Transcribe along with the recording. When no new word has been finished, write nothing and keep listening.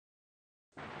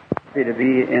Happy to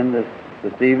be in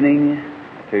this evening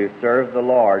to serve the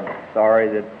Lord.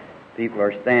 Sorry that people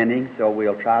are standing, so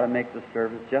we'll try to make the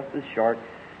service just as short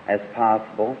as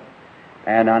possible.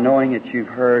 And knowing that you've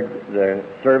heard the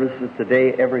services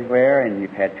today everywhere, and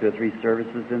you've had 2 or 3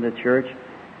 services in the church,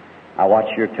 I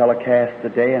watched your telecast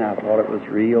today, and I thought it was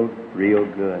real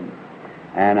good.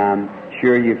 And I'm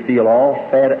sure you feel all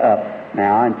fed up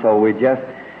now, and so we just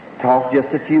talk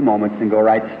just a few moments and go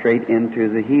right straight into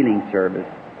the healing service,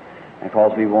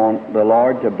 because we want the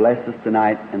Lord to bless us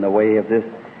tonight in the way of this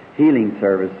healing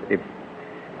service,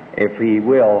 if He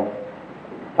will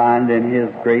find in His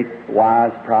great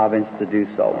wise providence to do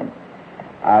so.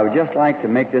 I would just like to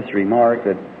make this remark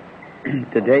that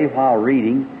today while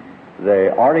reading,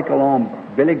 the article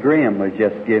on Billy Graham was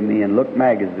just given me in Look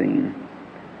magazine.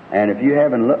 And if you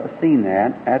haven't seen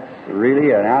that, that's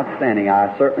really an outstanding.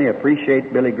 I certainly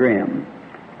appreciate Billy Graham.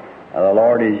 The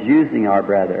Lord is using our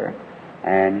brother,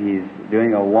 and he's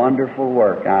doing a wonderful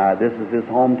work. This is his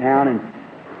hometown, and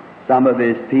some of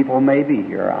his people may be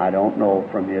here. I don't know,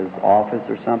 from his office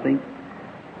or something.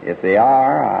 If they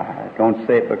are, I don't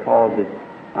say it because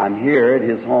I'm here at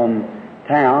his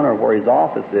hometown or where his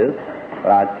office is, but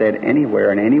I'd say it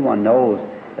anywhere, and anyone knows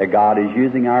that God is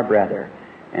using our brother.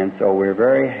 And so we're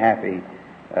very happy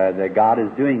that God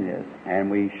is doing this, and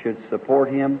we should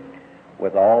support Him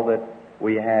with all that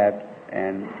we have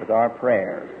and with our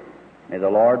prayers. May the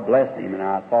Lord bless him. And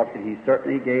I thought that he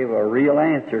certainly gave a real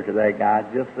answer to that guy,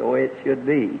 just the way it should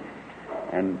be.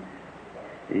 And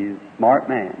he's a smart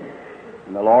man.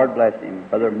 And the Lord bless him.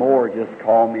 Brother Moore just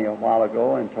called me a while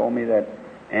ago and told me that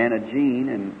Anna Jean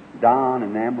and Don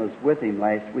and them was with him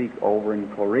last week over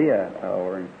in Korea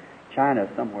or in China,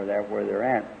 somewhere there where they're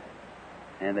at.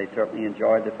 And they certainly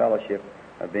enjoyed the fellowship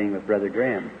of being with Brother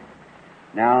Graham.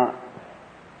 Now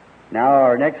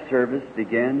our next service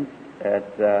begins at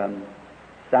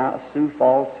Sioux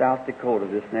Falls, South Dakota,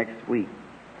 this next week.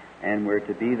 And we're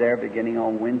to be there beginning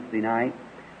on Wednesday night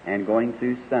and going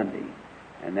through Sunday.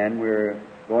 And then we're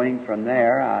going from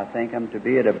there. I think I'm to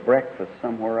be at a breakfast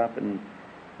somewhere up in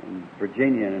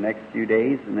Virginia in the next few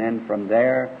days. And then from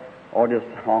there,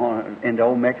 just on into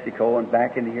Old Mexico and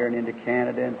back into here and into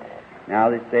Canada. And now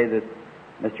they say that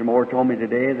Mr. Moore told me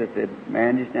today that they've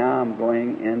managed now. I'm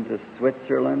going into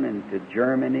Switzerland and to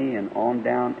Germany and on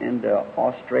down into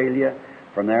Australia.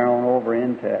 From there on over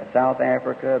into South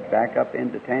Africa, back up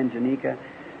into Tanganyika,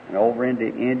 and over into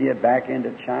India, back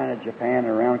into China, Japan, and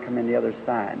around coming the other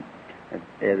side.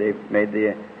 They've made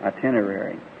the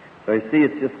itinerary. So you see,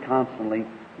 it's just constantly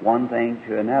one thing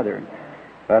to another.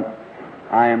 But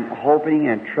I am hoping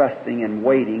and trusting and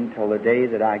waiting till the day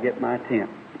that I get my tent.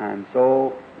 I'm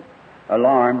so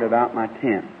alarmed about my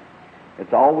tent.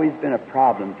 It's always been a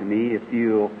problem to me. If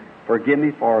you'll forgive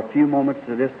me for a few moments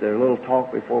of just a little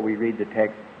talk before we read the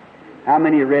text. How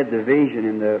many read the vision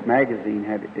in the magazine?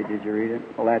 Did you read it?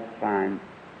 Well, that's fine.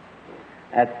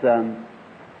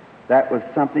 That was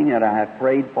something that I have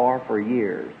prayed for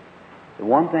years. The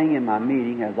one thing in my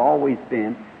meeting has always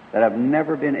been that I've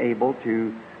never been able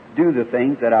to do the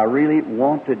things that I really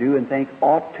want to do and think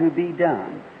ought to be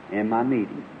done in my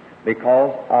meeting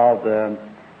because of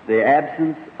the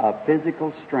absence of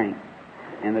physical strength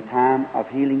in the time of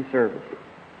healing services.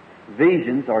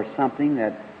 Visions are something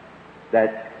that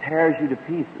tears you to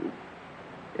pieces.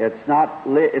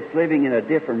 It's living in a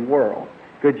different world.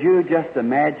 Could you just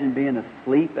imagine being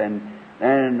asleep and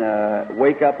then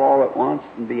wake up all at once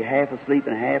and be half asleep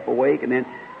and half awake, and then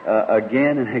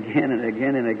again and again and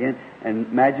again and again, and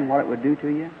imagine what it would do to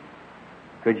you?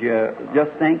 Could you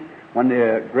just think when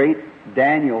the great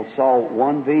Daniel saw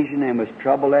one vision and was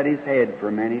troubled at his head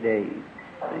for many days?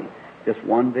 See? Just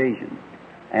one vision.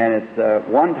 And it's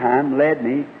one time led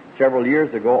me, several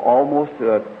years ago, almost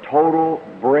to a total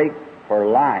break for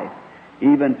life.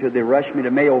 Even to they rushed me to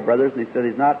Mayo Brothers, and they said,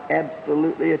 there's not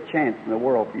absolutely a chance in the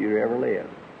world for you to ever live.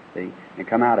 See? And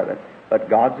come out of it. But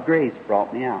God's grace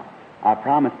brought me out. I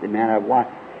promised him, man, I'd watch.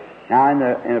 Now, in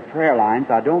the prayer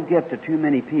lines, I don't get to too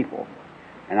many people.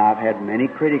 And I've had many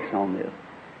critics on this.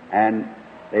 And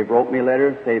they wrote me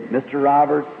letters, say, Mr.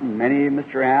 Roberts and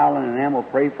Mr. Allen and them will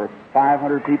pray for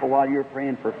 500 people while you're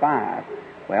praying for 5.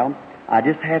 Well, I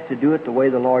just have to do it the way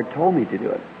the Lord told me to do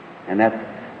it.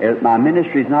 And my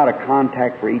ministry is not a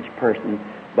contact for each person,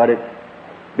 but it's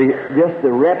just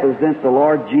to represent the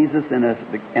Lord Jesus and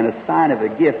a sign of a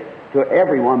gift to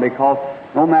everyone, because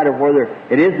no matter whether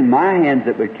it isn't my hands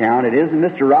that would count, it isn't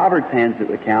Mr. Roberts' hands that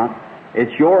would count,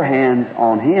 it's your hands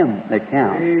on Him that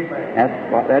count.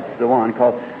 That's the one,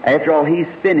 because after all, He's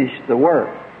finished the work.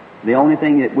 The only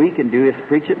thing that we can do is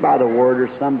preach it by the Word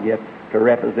or some gift to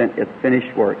represent its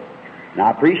finished work. And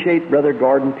I appreciate Brother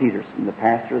Gordon Peterson, the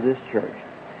pastor of this church.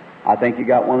 I think you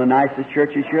got one of the nicest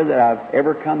churches here that I've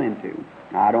ever come into.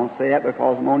 Now, I don't say that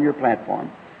because I'm on your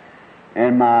platform.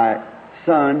 And my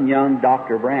son, young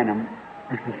Dr. Branham,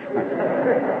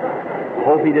 I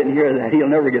hope he didn't hear that. He'll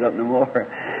never get up no more.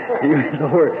 He was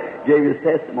over, gave his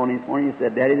testimony this morning. He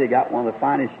said, Daddy, they got one of the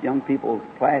finest young people's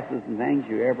classes and things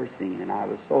you've ever seen. And I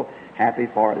was so happy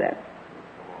for that.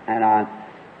 And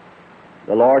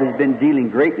the Lord has been dealing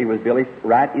greatly with Billy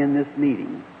right in this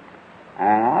meeting.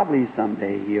 And I believe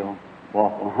someday he'll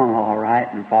walk along all right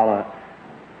and follow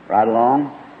right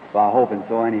along. So I'm hoping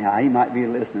so anyhow. He might be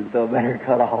listening, so better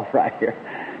cut off right here.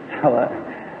 So,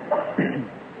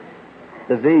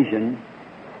 the vision,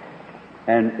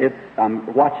 and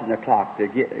I'm watching the clock to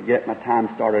get my time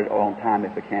started on time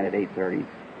if I can at 8:30.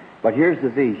 But here's the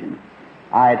vision.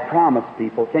 I had promised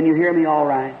people. Can you hear me all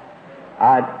right?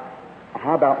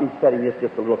 How about me setting this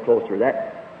just a little closer? Is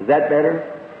that better?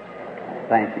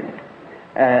 Thank you.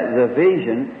 The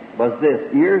vision was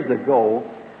this. Years ago,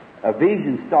 a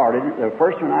vision started. The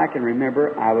first one I can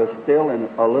remember, I was still in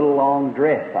a little long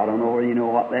dress. I don't know whether you know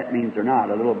what that means or not.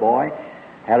 A little boy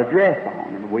had a dress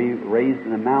on, and we raised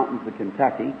in the mountains of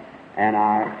Kentucky, and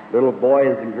our little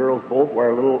boys and girls both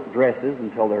wear little dresses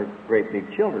until they're great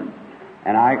big children.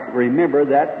 And I remember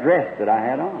that dress that I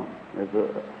had on.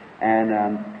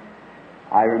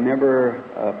 I remember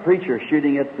a preacher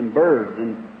shooting at some birds,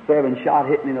 and 7 shot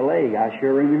hit me in the leg. I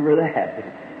sure remember that.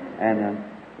 And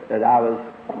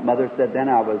Mother said then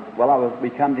we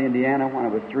come to Indiana when I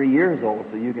was 3 years old,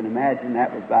 so you can imagine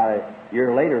that was about a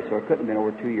year later, so it couldn't have been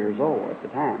over 2 years old at the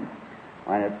time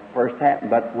when it first happened.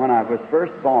 But when I was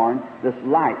first born, this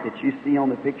light that you see on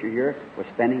the picture here was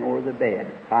standing over the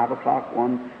bed. 5 o'clock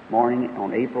one morning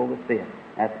on April the 5th.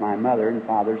 That's my mother and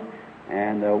father's,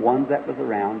 and the ones that was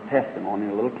around, testimony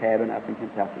in a little cabin up in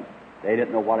Kentucky. They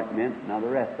didn't know what it meant, none of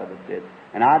the rest of us did.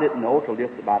 And I didn't know till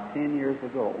just about 10 years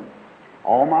ago.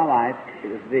 All my life,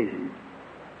 it was visions.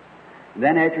 And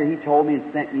then after he told me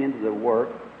and sent me into the work,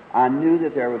 I knew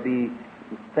that there would be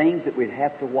things that we'd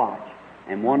have to watch.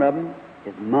 And one of them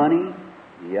is money,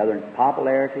 the other is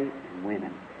popularity, and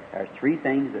women. There's 3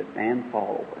 things that men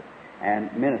fall over,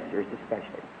 and ministers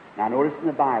especially. Now notice in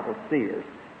the Bible, seers,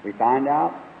 we find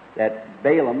out that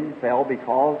Balaam fell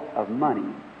because of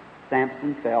money.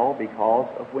 Samson fell because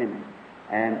of women.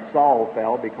 And Saul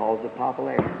fell because of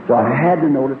popularity. So I had to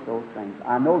notice those things.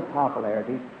 I know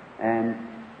popularity and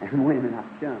women I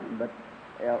shun, but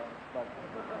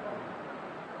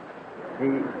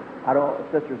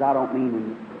sisters, I don't mean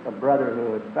in a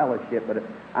brotherhood fellowship, but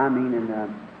I mean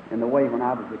in the way when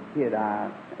I was a kid,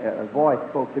 a voice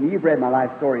spoke to me. You've read my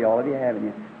life story, all of you, haven't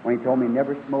you? When he told me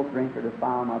never smoke, drink, or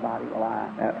defile my body. Well,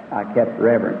 I kept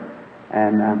reverent,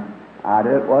 and I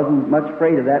wasn't much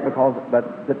afraid of that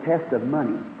but the test of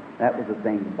money, that was the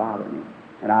thing that bothered me.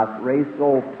 And I was raised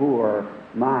so poor,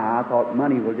 I thought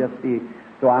money will just be.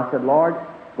 So I said, Lord,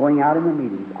 going out in the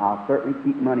meetings, I'll certainly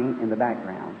keep money in the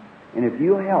background. And if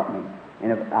you'll help me,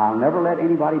 and if I'll never let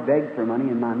anybody beg for money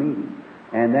in my meetings.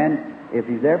 And then if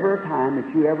there's ever a time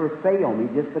that you ever fail me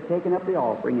just for taking up the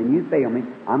offering and you fail me,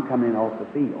 I'm coming off the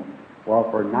field. Well,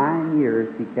 for 9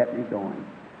 years, he kept me going.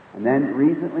 And then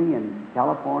recently in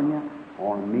California,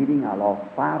 on a meeting, I lost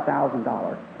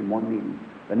 $5,000 in one meeting.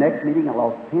 The next meeting, I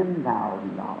lost $10,000.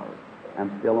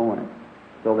 I'm still on it.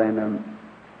 So then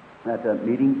that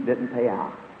meeting didn't pay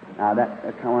out. Now,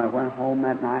 when I went home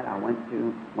that night, I went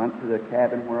to the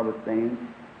cabin where I was staying.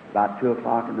 About 2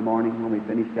 o'clock in the morning when we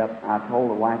finished up, I told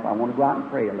the wife I want to go out and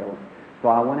pray a little. So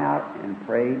I went out and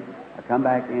prayed. I come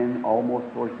back in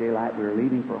almost towards daylight. We were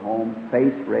leaving for home,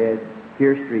 face red,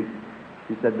 tear streaked.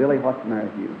 She said, Billy, what's the matter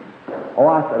with you? Oh,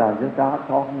 I said, I was just out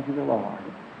talking to the Lord.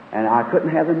 And I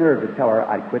couldn't have the nerve to tell her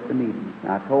I'd quit the meeting.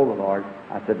 And I told the Lord,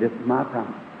 I said, this is my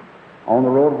promise. On the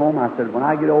road home, I said, when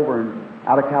I get over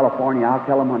out of California, I'll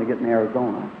tell them when I get in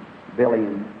Arizona, Billy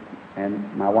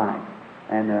and my wife.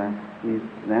 And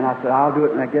then I said, I'll do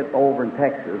it when I get over in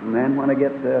Texas. And then when I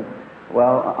get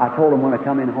I told him when I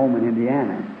come in home in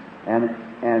Indiana.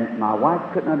 And my wife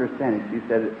couldn't understand it. She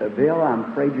said, Bill,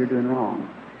 I'm afraid you're doing wrong.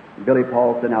 And Billy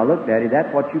Paul said, now look, Daddy,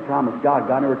 that's what you promised God.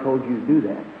 God never told you to do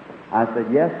that. I said,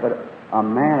 yes, but a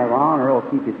man of honor will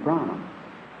keep his promise.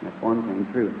 That's one thing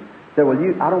true. He said, well,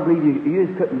 I don't believe you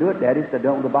just couldn't do it, Daddy. He said,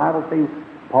 don't the Bible say,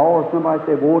 Paul or somebody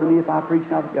said, woe to me if I preach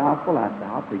not the gospel? I said,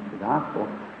 I'll preach the gospel.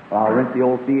 Well, I'll rent the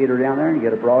old theater down there and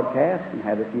get a broadcast and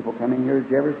have the people come in here to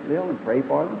Jeffersonville and pray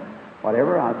for them.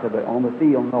 Whatever. I said, but on the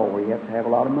field, no, where you have to have a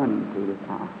lot of money included.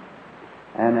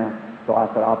 And so I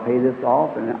said, I'll pay this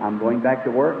off, and I'm going back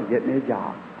to work and get me a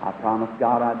job. I promised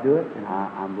God I'd do it, and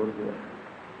I'm going to do it.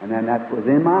 And then that was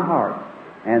in my heart.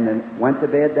 and then went to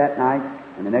bed that night,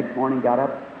 and the next morning got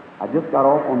up. I just got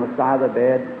off on the side of the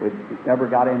bed. We never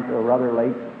got into rather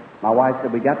late. My wife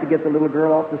said, we got to get the little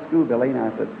girl off the school, Billy. And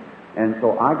I said, and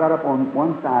so I got up on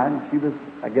one side, and she was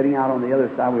getting out on the other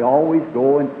side. We always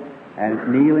go and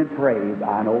kneel and pray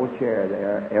by an old chair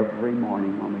there every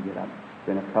morning when we get up. It's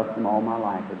been a custom all my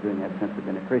life of doing that since I've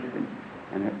been a Christian,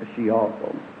 and she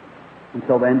also. And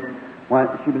so then, when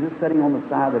she was just sitting on the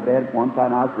side of the bed one side,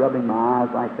 and I was rubbing my eyes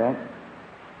like that,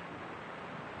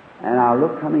 and I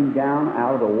looked coming down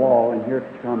out of the wall, and here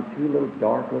come two little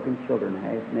dark-looking children,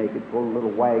 half naked, pulled a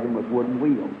little wagon with wooden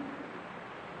wheels.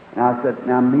 And I said,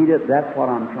 now, Meta, that's what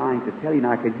I'm trying to tell you. And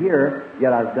I could hear her,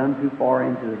 yet I was done too far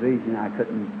into the vision. I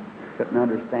couldn't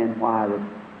understand why that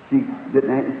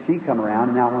she come around.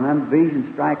 And now, when them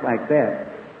visions strike like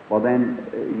that, well, then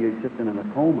you're just in a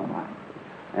coma, like.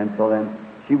 And so then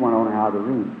she went on out of the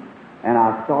room. And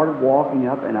I started walking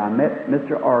up, and I met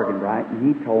Mr. Argenbright,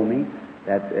 and he told me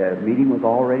that the meeting was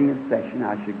already in session.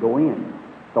 I should go in.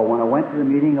 So when I went to the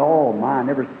meeting, oh my, I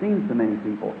never seen so many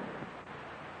people.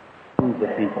 Of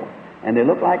people. And they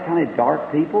looked like kind of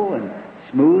dark people and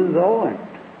smooth though, and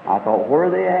I thought, where are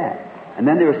they at? And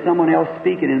then there was someone else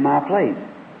speaking in my place,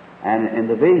 and in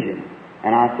the vision.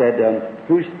 And I said,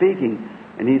 who's speaking?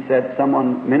 And he said,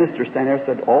 someone, minister standing there,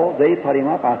 said, oh, they put him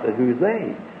up. I said, who's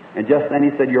they? And just then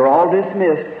he said, you're all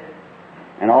dismissed.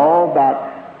 And all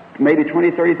about maybe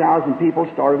 20,000, 30,000 people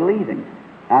started leaving.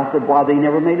 I said, why, they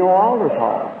never made no altar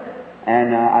call.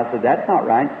 And I said, that's not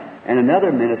right. And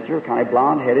another minister, kind of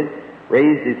blonde-headed,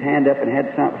 raised his hand up and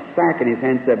had some sack in his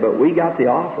hand and said, but we got the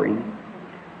offering.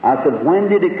 I said, when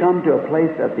did it come to a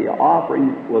place that the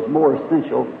offering was more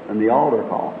essential than the altar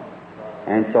call?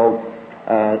 And so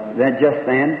then just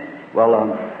then,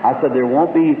 I said, there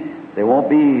won't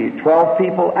be 12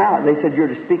 people out. They said, you're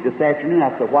to speak this afternoon.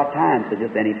 I said, what time? I said,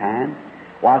 just any time.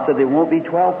 Well, I said, there won't be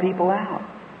 12 people out.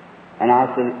 And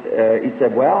I said, he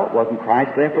said, well, wasn't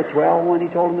Christ left with 12 when he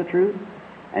told them the truth?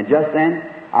 And just then,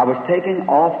 I was taken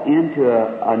off into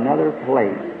another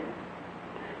place.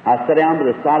 I sat down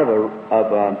to the side of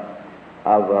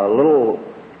a little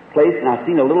place, and I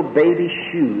seen a little baby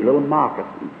shoe, a little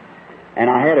moccasin. And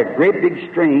I had a great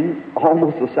big string,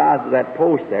 almost the size of that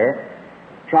post there,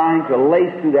 trying to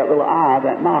lace through that little eye of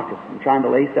that moccasin, trying to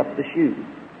lace up the shoe.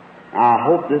 I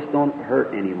hope this don't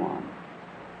hurt anyone.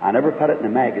 I never put it in a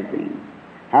magazine.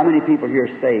 How many people here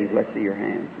saved? Let's see your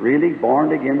hands. Really?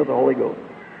 Born again with the Holy Ghost?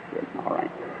 Good. All right.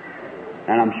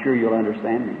 And I'm sure you'll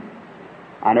understand me.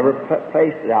 I never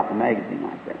placed it out in the magazine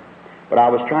like that. But I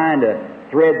was trying to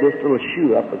thread this little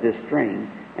shoe up with this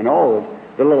string, and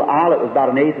the little eyelet was about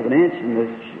 1/8 of an inch, and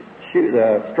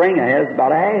the string I had was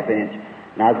about 1/2 inch.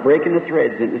 And I was breaking the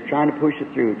threads and just trying to push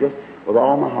it through, just with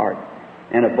all my heart.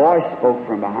 And a voice spoke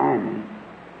from behind me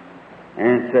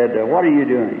and said, what are you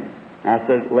doing? And I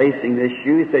said, lacing this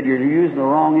shoe. He said, you're using the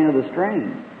wrong end of the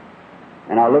string.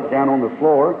 And I looked down on the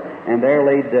floor, and there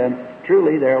laid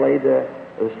the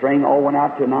string all went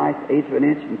out to a nice 1/8 of an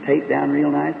inch and taped down real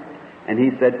nice. And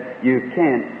he said, you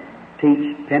can't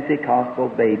teach Pentecostal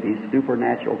babies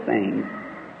supernatural things.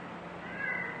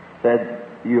 Said,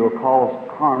 you'll cause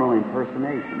carnal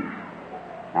impersonations.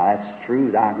 Now that's true.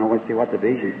 I can only see what the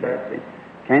vision says. See?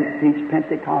 Can't teach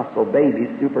Pentecostal babies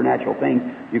supernatural things.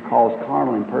 You cause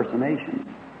carnal impersonations.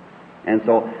 And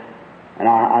so, and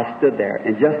I stood there,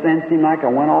 and just then it seemed like I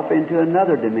went off into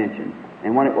another dimension.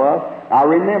 And when it was, I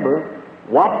remember,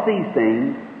 watch these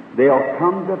things, they'll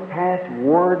come to pass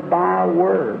word by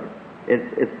word.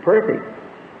 It's perfect.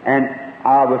 And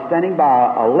I was standing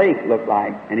by a lake, looked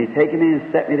like, and he'd taken me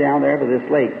and set me down there by this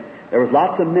lake. There was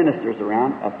lots of ministers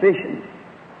around, fishing.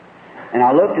 And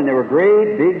I looked, and there were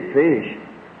great big fish.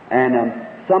 And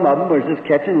some of them was just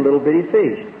catching little bitty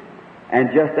fish.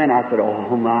 And just then I said,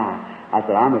 oh my. I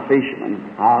said, I'm a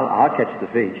fisherman. I'll catch the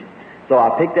fish. So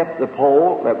I picked up the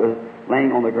pole that was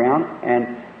laying on the ground,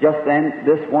 and just then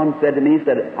this one said to me, he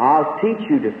said, I'll teach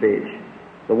you to fish.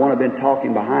 The one had been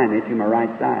talking behind me to my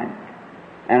right side.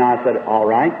 And I said, all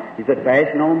right. He said,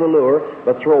 fasten on the lure,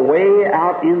 but throw way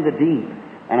out in the deep.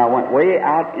 And I went way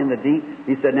out in the deep.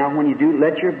 He said, now when you do,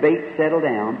 let your bait settle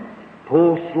down.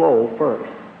 Pull slow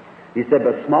first. He said,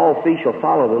 but small fish will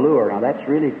follow the lure. Now that's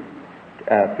really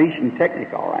fishing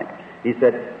technique, all right. He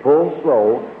said, pull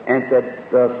slow, and said,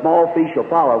 the small fish will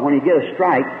follow. When you get a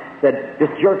strike, said,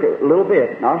 just jerk it a little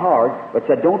bit, not hard, but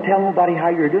said, don't tell nobody how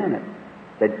you're doing it.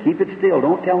 Said, keep it still.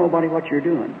 Don't tell nobody what you're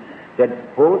doing.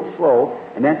 Said, pull it slow,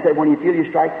 and then said, when you feel your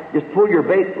strike, just pull your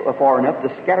bait far enough to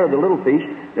scatter the little fish.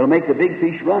 It'll make the big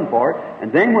fish run for it.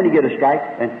 And then when you get a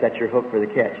strike, then set your hook for the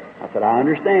catch. I said, I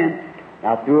understand.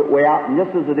 I threw it way out, and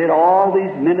just as I did, all these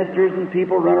ministers and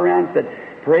people run around and said,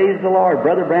 praise the Lord,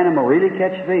 Brother Branham will really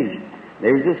catch fish.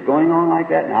 They was just going on like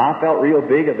that, and I felt real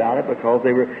big about it because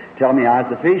they were telling me I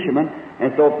was a fisherman.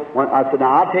 And so when I said,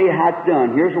 now I'll tell you how it's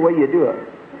done. Here's the way you do it.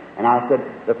 And I said,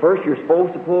 the first you're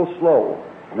supposed to pull slow.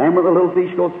 And then when the little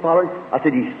fish goes following, I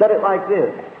said, you set it like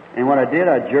this. And when I did,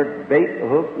 I jerked bait,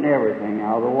 hook, and everything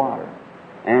out of the water.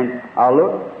 And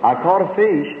I caught a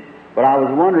fish, but I was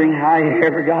wondering how he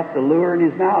ever got the lure in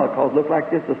his mouth, because it looked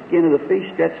like this, the skin of the fish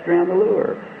stretched around the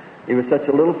lure. It was such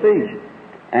a little fish.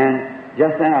 And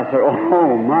just then I said,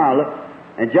 oh my, look.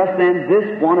 And just then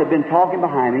this one had been talking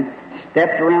behind me,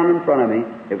 stepped around in front of me.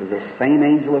 It was the same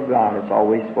angel of God that's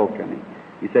always spoke to me.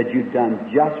 He said, you've done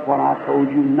just what I told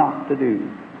you not to do.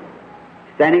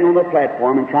 Standing on the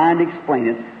platform and trying to explain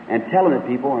it and telling it to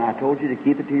people, and I told you to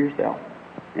keep it to yourself.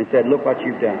 And said, look what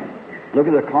you've done. Look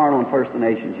at the carnal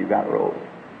impersonations you've got rolled.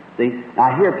 See,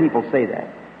 I hear people say that.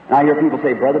 And I hear people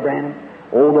say, Brother Branham,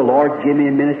 oh, the Lord give me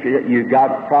a ministry that you've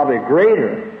got probably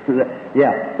greater.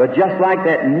 Yeah, but just like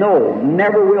that, no,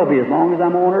 never will be as long as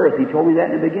I'm on earth. He told me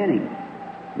that in the beginning.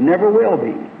 Never will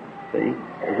be. See,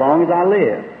 as long as I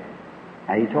live.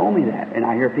 Now, he told me that, and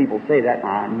I hear people say that, and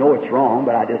I know it's wrong,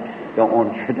 but I just don't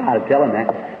want to try to tell him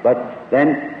that. But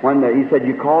then when he said,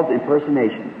 you caused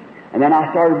impersonations. And then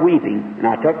I started weeping, and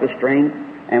I took the string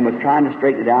and was trying to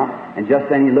straighten it out, and just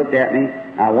then he looked at me,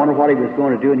 and I wondered what he was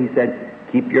going to do, and he said,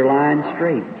 keep your line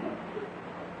straight.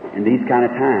 In these kind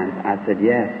of times, I said,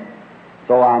 yes.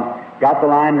 So I got the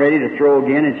line ready to throw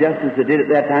again, and just as I did at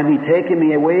that time, he'd taken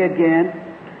me away again,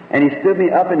 and he stood me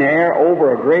up in the air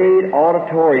over a great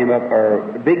auditorium,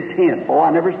 or a big tent. Oh,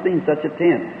 I never seen such a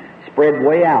tent, spread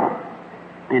way out.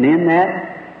 And in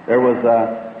that, there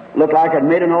was looked like I'd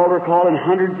made an altar call, and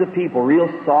hundreds of people, real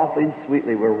softly and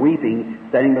sweetly, were weeping,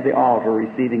 standing by the altar,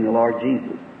 receiving the Lord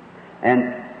Jesus.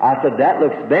 And I said, that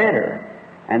looks better.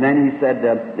 And then he said,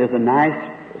 there's a nice,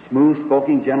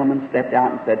 smooth-spoken gentleman stepped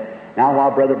out and said, now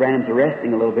while Brother Branham's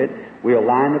resting a little bit, we'll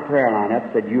line the prayer line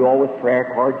up. Said, you all with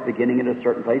prayer cards beginning at a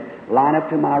certain place, line up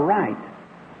to my right.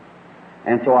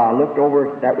 And so I looked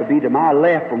over, that would be to my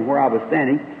left from where I was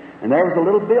standing, and there was a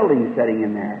little building sitting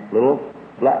in there, a little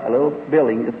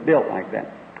building that's built like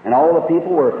that. And all the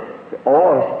people were,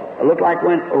 it looked like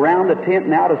went around the tent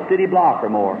and out a city block or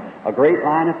more, a great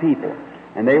line of people.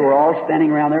 And they were all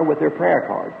standing around there with their prayer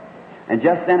cards. And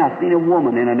just then I seen a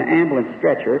woman in an ambulance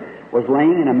stretcher was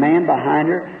laying, and a man behind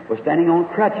her was standing on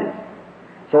crutches.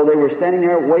 So they were standing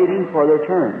there waiting for their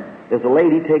turn. There's a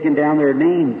lady taking down their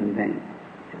names and things.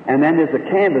 And then there's a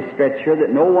canvas stretcher that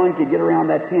no one could get around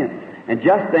that tent. And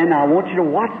just then, I want you to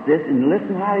watch this and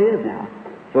listen how it is now.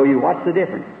 So you watch the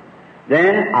difference.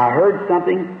 Then I heard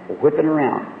something whipping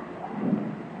around.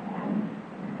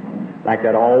 Like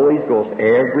that always goes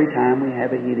every time we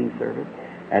have a healing service.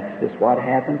 That's just what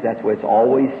happens. That's what it's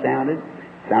always sounded.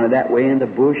 It sounded that way in the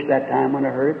bush that time when I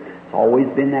heard it. It's always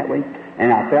been that way.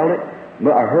 And I felt it,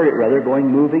 I heard it rather,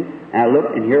 moving. And I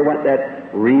looked, and here went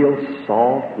that real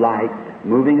soft light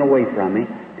moving away from me,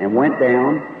 and went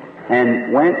down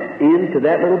and went into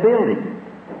that little building.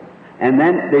 And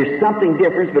then there's something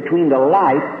different between the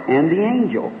light and the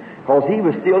angel, because he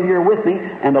was still here with me,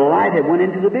 and the light had went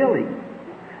into the building.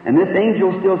 And this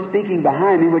angel still speaking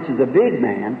behind me, which is a big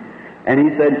man, and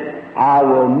he said, I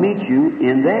will meet you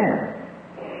in there.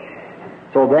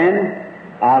 So then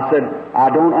I said, I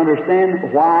don't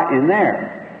understand why in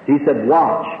there. He said,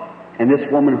 watch. And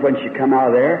this woman, when she come out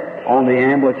of there on the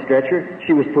ambulance stretcher,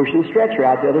 she was pushing the stretcher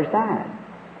out the other side.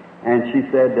 And she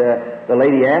said, the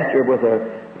lady asked her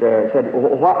said,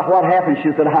 what happened? She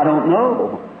said, I don't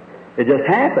know. It just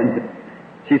happened.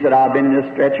 She said, I've been in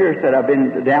this stretcher. Said, I've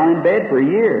been down in bed for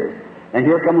years. And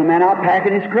here comes a man out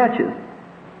packing his crutches.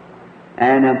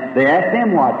 And they asked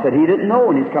him what. Said he didn't know,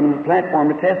 and he's coming to the platform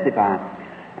to testify.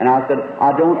 And I said,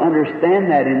 I don't understand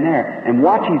that in there. And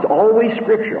watch, he's always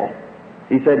scriptural.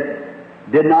 He said,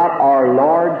 did not our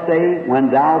Lord say, when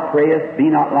thou prayest, be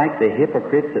not like the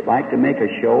hypocrites that like to make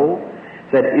a show?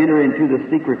 Said, enter into the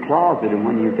secret closet, and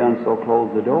when you've done so,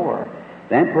 close the door.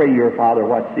 Then pray your Father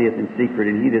what seeth in secret,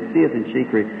 and he that seeth in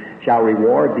secret shall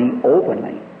reward thee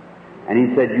openly. And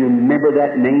he said, you remember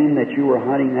that name that you were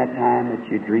hunting that time that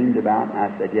you dreamed about? And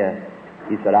I said, yes.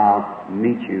 He said, I'll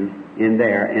meet you in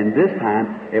there. And this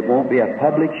time, it won't be a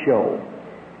public show.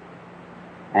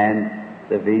 And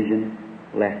the vision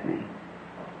left me.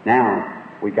 Now,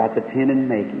 we got the tent in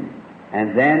making.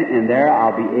 And then in there,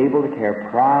 I'll be able to carry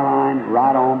prayer line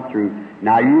right on through.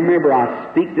 Now, you remember,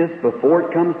 I speak this before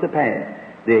it comes to pass.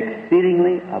 The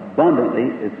exceedingly abundantly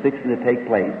is fixing to take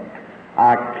place.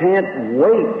 I can't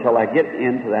wait till I get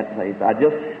into that place.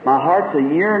 My heart's a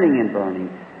yearning and burning.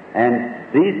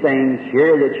 And these things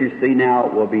here that you see now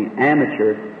will be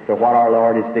amateur to what our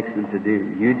Lord is fixing to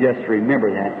do. You just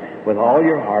remember that with all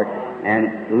your heart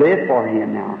and live for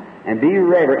Him now. And be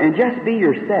reverent and just be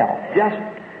yourself.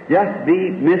 Just be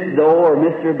Miss Doe or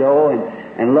Mr. Doe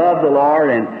and love the Lord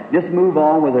and just move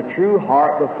on with a true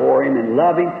heart before Him and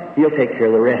love Him. He'll take care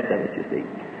of the rest of it, you see.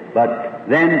 But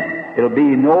then it'll be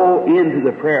no end to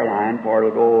the prayer line, for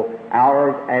it'll go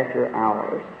hours after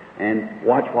hours. And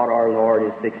watch what our Lord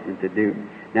is fixing to do.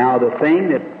 Now, the thing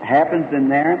that happens in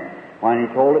there, when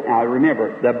He told it, now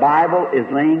remember, the Bible is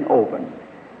laying open.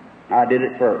 I did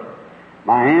it first.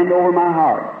 My hand over my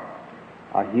heart.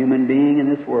 A human being in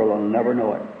this world will never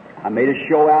know it. I made a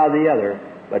show out of the other,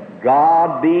 but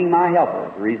God being my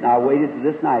helper, the reason I waited to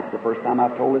this night, it's the first time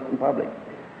I've told this in public.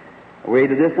 I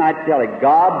waited to this night to tell it,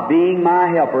 God being my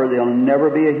helper, there'll never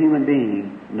be a human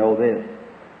being know this.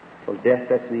 So death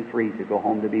sets me free to go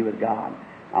home to be with God.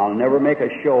 I'll never make a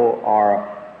show or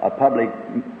a public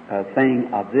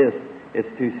thing of this.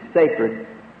 It's too sacred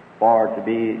for it to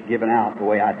be given out the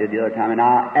way I did the other time. And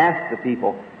I asked the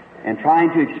people, and trying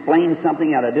to explain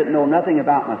something that I didn't know nothing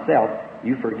about myself,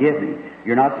 you forgive me.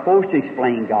 You're not supposed to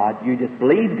explain God. You just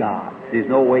believe God. There's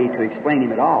no way to explain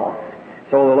Him at all.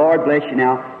 So the Lord bless you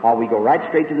now while we go right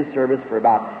straight to the service for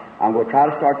I'm going to try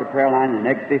to start the prayer line in the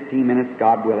next 15 minutes,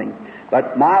 God willing.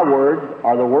 But my words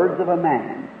are the words of a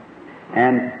man.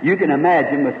 And you can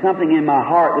imagine with something in my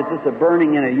heart that's just a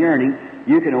burning and a yearning,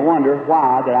 you can wonder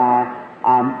why that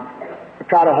I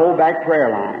try to hold back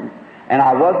prayer lines. And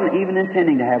I wasn't even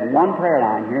intending to have one prayer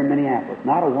line here in Minneapolis,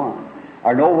 not a one.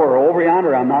 Or nowhere over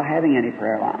yonder, I'm not having any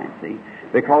prayer lines, see.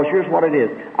 Because here's what it is.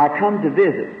 I come to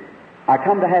visit. I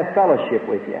come to have fellowship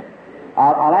with you.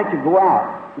 I like to go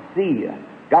out and see you.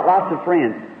 Got lots of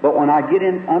friends. But when I get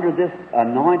in under this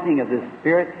anointing of this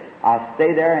Spirit, I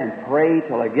stay there and pray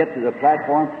till I get to the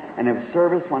platform and have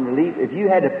service when we leave. If you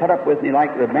had to put up with me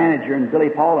like the manager and Billy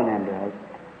Paul and them does,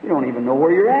 you don't even know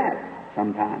where you're at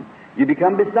sometimes. You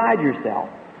become beside yourself.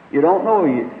 You don't know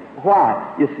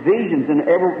why. It's visions, and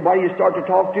everybody you start to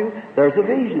talk to, there's a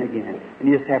vision again. And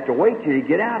you just have to wait till you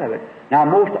get out of it. Now,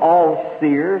 most all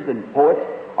seers and poets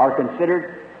are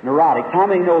considered neurotic. How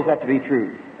many knows that to be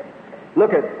true?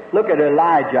 Look at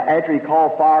Elijah after he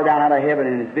called fire down out of heaven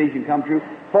and his vision come true.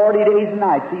 40 days and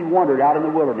nights he wandered out in the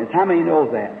wilderness. How many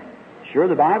knows that? Sure,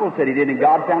 the Bible said he did, and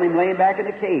God found him laying back in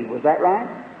a cave. Was that right?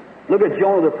 Look at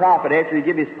Jonah the prophet. After he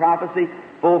gave his prophecy,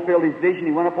 fulfilled his vision,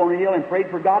 he went up on a hill and prayed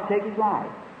for God to take his life.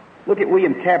 Look at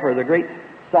William Capper, the great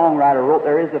songwriter, wrote,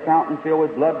 "There is a fountain filled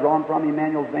with blood drawn from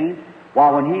Emmanuel's veins."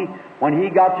 While when he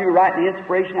got through writing the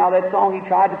inspiration out of that song, he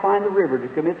tried to find the river to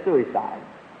commit suicide.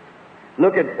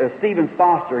 Look at Stephen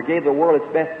Foster, gave the world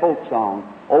its best folk song,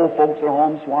 "Old Folks at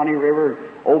Home," "Swanee River,"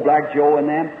 "Old Black Joe," and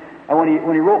them. And when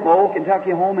he wrote "My Old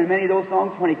Kentucky Home" and many of those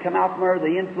songs, when he come out from there,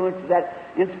 the influence of that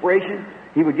inspiration,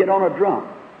 he would get on a drum.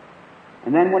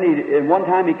 And then one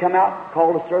time he come out,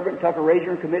 called a servant, took a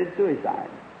razor, and committed suicide.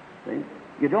 See?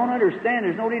 You don't understand.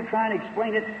 There's no need trying to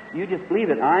explain it. You just believe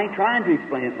it. I ain't trying to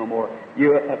explain it no more.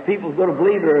 People's going to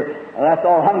believe it, or that's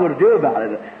all I'm going to do about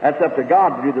it. That's up to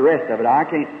God to do the rest of it. I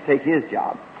can't take His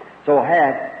job. So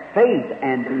have faith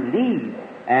and believe.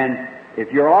 And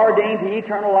if you're ordained to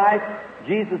eternal life,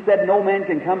 Jesus said, "No man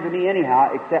can come to me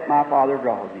anyhow except my Father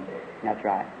draws him." That's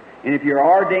right. And if you're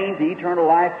ordained to eternal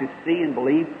life to see and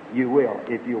believe, you will.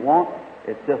 If you won't,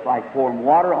 it's just like pouring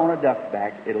water on a duck's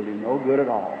back. It'll do no good at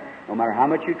all. No matter how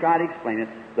much you try to explain it,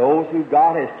 those who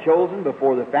God has chosen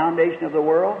before the foundation of the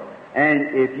world, and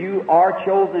if you are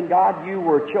chosen in God, you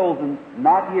were chosen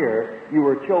not here, you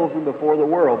were chosen before the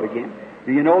world began.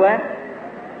 Do you know that?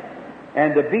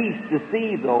 And the beast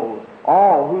deceived those,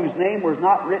 all whose name was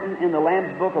not written in the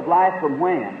Lamb's book of life from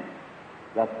when?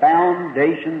 The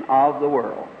foundation of the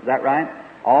world. Is that right?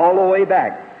 All the way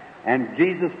back. And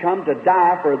Jesus come to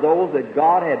die for those that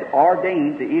God had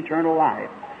ordained to eternal life.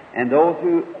 And those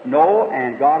who know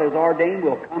and God has ordained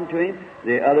will come to Him.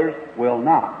 The others will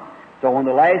not. So when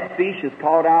the last fish is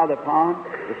caught out of the pond,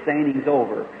 the seining's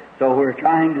over. So we're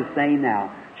trying to seine now.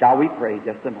 Shall we pray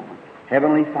just a moment?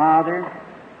 Heavenly Father,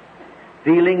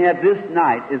 feeling that this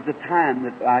night is the time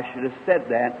that I should have said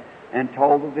that and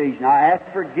told the vision. I ask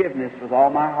forgiveness with all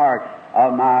my heart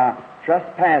of my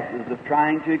trespasses of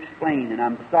trying to explain, and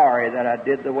I'm sorry that I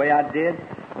did the way I did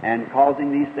and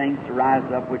causing these things to rise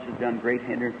up, which has done great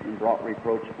hindrance and brought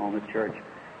reproach upon the church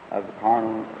of the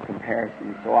carnal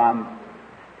comparison. So I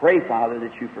pray, Father,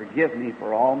 that you forgive me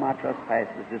for all my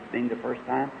trespasses, this being the first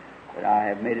time that I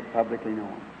have made it publicly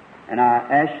known. And I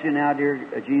ask you now, dear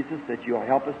Jesus, that you'll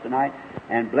help us tonight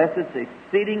and bless us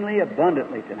exceedingly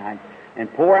abundantly tonight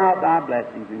and pour out thy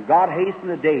blessings. And God, hasten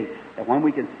the day that when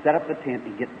we can set up the tent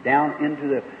and get down into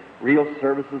the real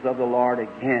services of the Lord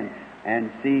again,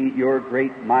 and see your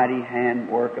great mighty hand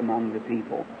work among the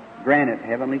people. Grant it,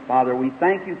 Heavenly Father. We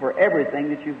thank you for everything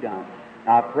that you've done.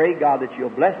 I pray, God, that you'll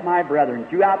bless my brethren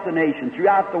throughout the nation,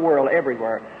 throughout the world,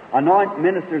 everywhere. Anoint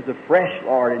ministers afresh,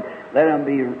 Lord, and let them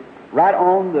be right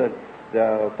on the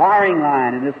firing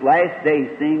line in this last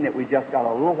day, seeing that we just got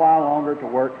a little while longer to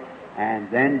work, and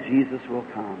then Jesus will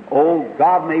come. Oh,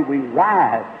 God, may we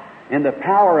rise in the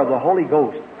power of the Holy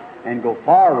Ghost and go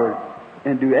forward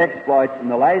and do exploits in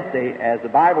the last day, as the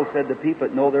Bible said the people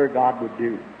that know their God would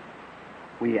do.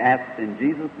 We ask in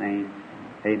Jesus' name,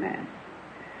 amen.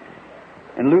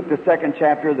 In Luke, the 2nd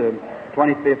chapter, the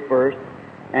 25th verse,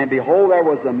 and behold, there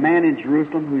was a man in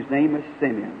Jerusalem whose name was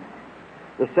Simeon.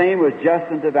 The same was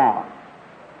just and devout,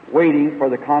 waiting for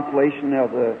the consolation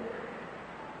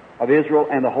of Israel,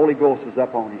 and the Holy Ghost was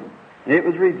upon him. And it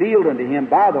was revealed unto him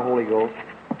by the Holy Ghost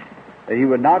that he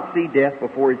would not see death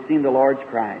before he had seen the Lord's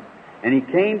Christ. And he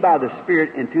came by the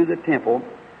Spirit into the temple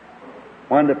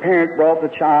when the parent brought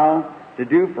the child to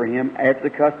do for him after the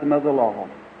custom of the law.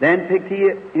 Then picked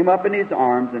he him up in his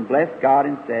arms and blessed God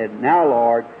and said, Now,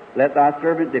 Lord, let thy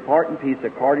servant depart in peace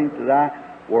according to thy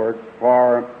word,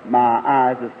 for my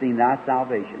eyes have seen thy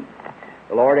salvation.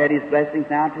 The Lord add his blessings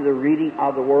now to the reading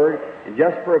of the word. And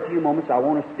just for a few moments, I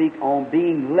want to speak on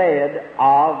being led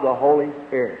of the Holy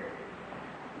Spirit.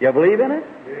 You believe in it?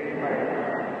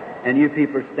 Amen. And you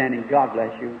people are standing. God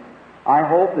bless you. I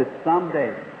hope that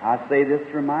someday, I say this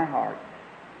from my heart,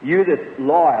 you that's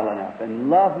loyal enough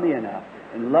and love me enough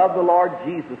and love the Lord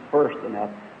Jesus first enough,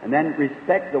 and then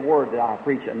respect the word that I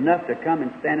preach enough to come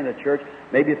and stand in the church,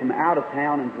 maybe from out of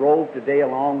town, and drove today a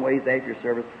long ways after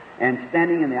service, and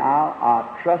standing in the aisle,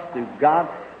 I trust to God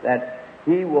that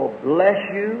He will bless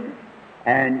you,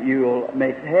 and you'll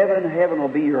make heaven. Heaven will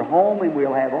be your home, and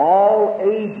we'll have all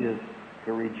ages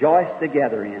to rejoice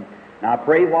together in. Now I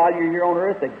pray while you're here on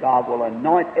earth that God will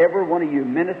anoint every one of you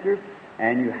ministers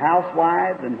and you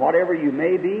housewives and whatever you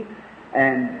may be,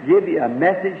 and give you a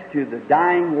message to the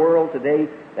dying world today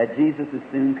that Jesus is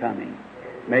soon coming.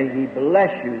 May He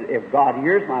bless you. If God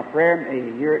hears my prayer, may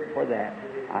He hear it for that.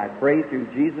 I pray through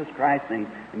Jesus Christ's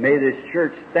name. And may this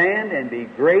church stand and be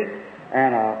great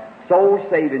and a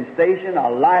soul-saving station, a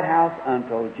lighthouse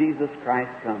until Jesus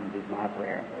Christ comes, is my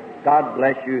prayer. God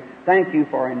bless you. Thank you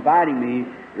for inviting me,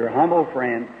 your humble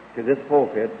friend, to this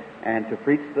pulpit and to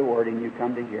preach the word, and you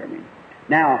come to hear me.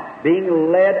 Now,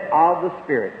 being led of the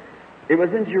Spirit. It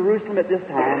was in Jerusalem at this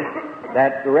time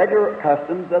that the regular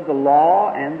customs of the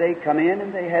law, and they come in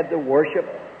and they had the worship,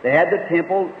 they had the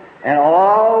temple, and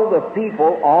all the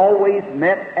people always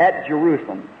met at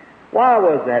Jerusalem. Why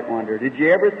was that, wonder? Did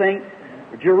you ever think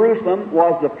Jerusalem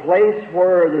was the place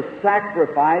where the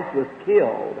sacrifice was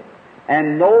killed,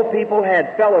 and no people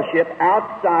had fellowship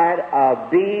outside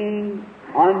of being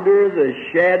under the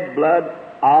shed blood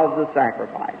of the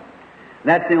sacrifice?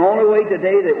 That's the only way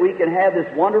today that we can have this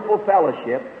wonderful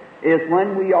fellowship, is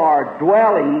when we are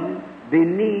dwelling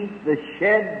beneath the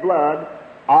shed blood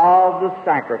of the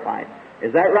sacrifice.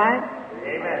 Is that right?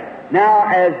 Amen. Now,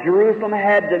 as Jerusalem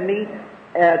had to meet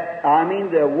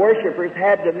the worshippers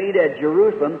had to meet at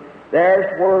Jerusalem,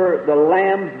 there's where the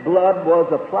Lamb's blood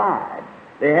was applied.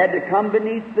 They had to come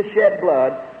beneath the shed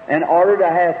blood in order to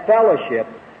have fellowship,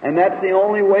 and that's the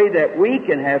only way that we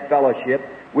can have fellowship.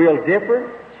 We'll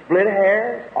differ, split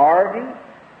hairs, argue,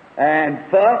 and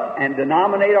fuss, and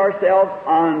denominate ourselves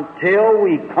until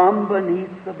we come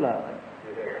beneath the blood.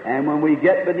 And when we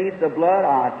get beneath the blood,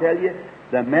 I tell you,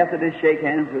 the Methodists shake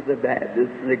hands with the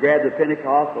Baptists, and they grab the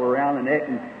Pentecostal around the neck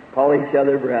and call each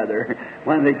other brother.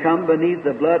 When they come beneath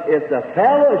the blood, it's a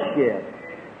fellowship.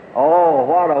 Oh,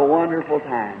 what a wonderful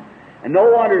time. And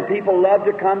no wonder people loved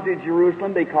to come to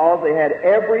Jerusalem, because they had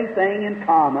everything in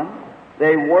common.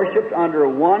 They worshipped under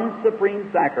one supreme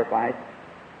sacrifice,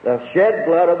 the shed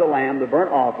blood of the Lamb, the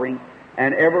burnt offering,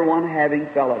 and everyone having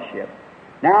fellowship.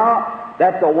 Now,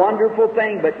 that's a wonderful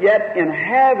thing, but yet in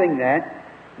having that,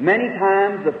 many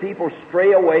times the people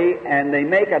stray away and they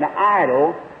make an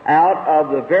idol out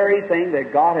of the very thing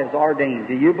that God has ordained.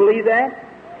 Do you believe that?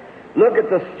 Look at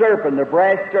the serpent, the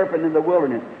brass serpent in the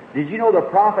wilderness. Did you know the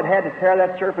prophet had to tear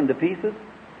that serpent to pieces?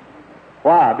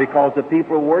 Why? Because the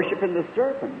people were worshiping the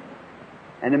serpent,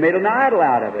 and they made an idol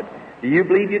out of it. Do you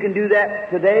believe you can do that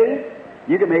today?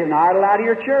 You can make an idol out of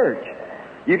your church.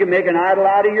 You can make an idol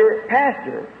out of your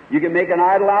pastor. You can make an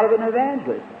idol out of an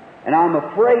evangelist. And I'm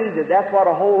afraid that that's what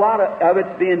a whole lot of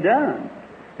it's being done.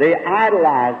 They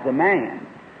idolize the man.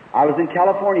 I was in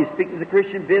California speaking to a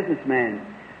Christian businessman,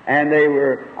 and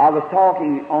I was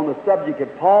talking on the subject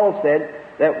of Paul said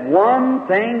that one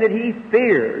thing that he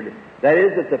feared That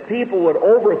is, that the people would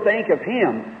overthink of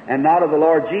Him and not of the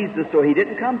Lord Jesus. So He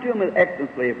didn't come to them with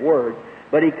excellency of words,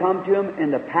 but He come to them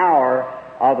in the power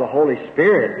of the Holy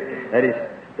Spirit.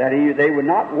 That is, they would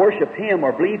not worship Him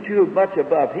or believe too much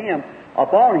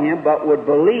upon Him, but would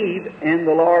believe in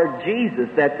the Lord Jesus,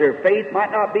 that their faith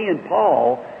might not be in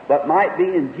Paul, but might be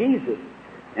in Jesus.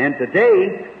 And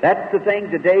today, that's the thing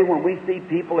today when we see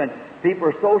people, and people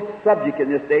are so subject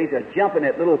in this day to jumping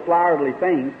at little flowery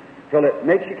things, till it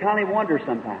makes you kind of wonder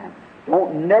sometimes.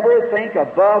 Don't never think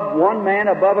above one man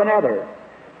above another.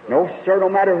 No, sir, no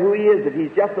matter who he is, if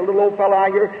he's just a little old fellow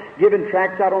out here giving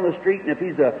tracts out on the street, and if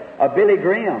he's a Billy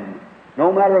Graham,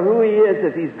 no matter who he is,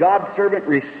 if he's God's servant,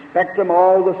 respect them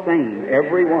all the same,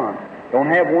 every one. Don't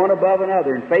have one above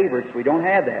another in favorites. We don't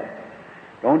have that.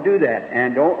 Don't do that.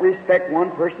 And don't respect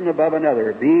one person above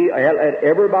another. Let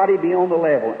everybody be on the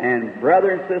level. And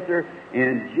brother and sister,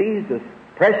 in Jesus'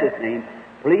 precious name,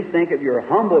 please think of your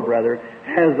humble brother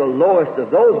as the lowest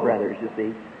of those brothers, you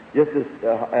see. Just as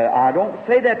I don't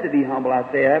say that to be humble, I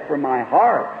say that from my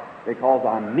heart, because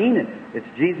I mean it. It's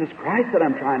Jesus Christ that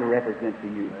I'm trying to represent to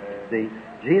you. See,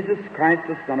 Jesus Christ,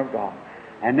 the Son of God.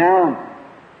 And now,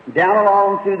 down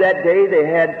along through that day, they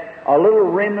had a little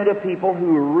remnant of people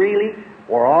who really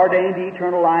were ordained to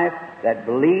eternal life, that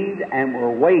believed and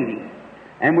were waiting.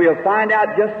 And we'll find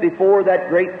out just before that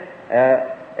great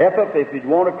epoch, if you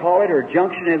want to call it, or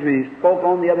junction, as we spoke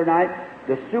on the other night,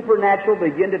 the supernatural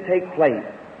begin to take place.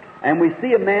 And we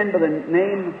see a man by the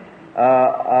name,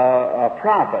 a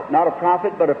prophet, not a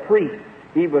prophet, but a priest.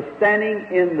 He was standing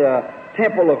in the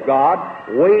temple of God,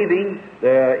 waving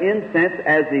the incense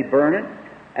as he burned it,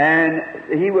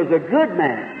 and he was a good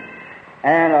man.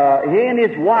 And he and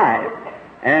his wife,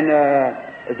 and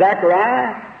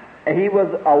Zechariah, he was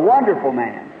a wonderful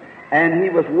man. And he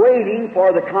was waiting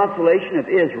for the consolation of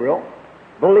Israel,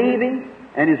 believing,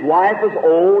 and his wife was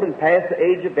old and past the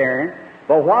age of bearing.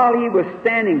 But while he was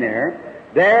standing there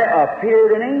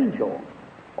appeared an angel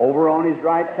over on his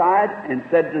right side and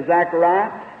said to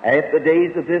Zechariah, at the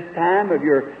days of this time of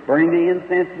your burning the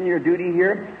incense and your duty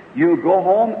here, you go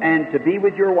home and to be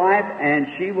with your wife, and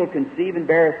she will conceive and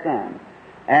bear a son.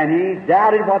 And he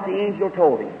doubted what the angel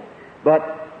told him.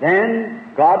 But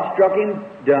then God struck him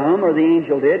dumb, or the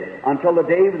angel did, until the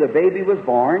day the baby was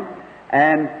born,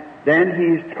 and then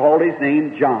he called his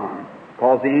name John,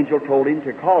 because the angel told him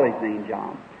to call his name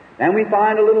John. Then we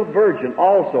find a little virgin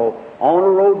also on a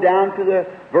road down to the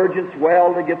Virgin's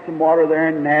Well to get some water there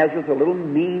in Nazareth, a little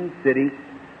mean city.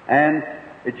 And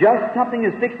just something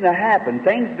is fixing to happen.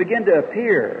 Things begin to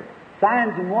appear.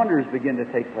 Signs and wonders begin to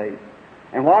take place.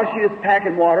 And while she was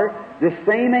packing water, this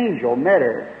same angel met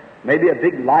her. Maybe a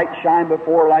big light shined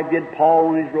before her, like did Paul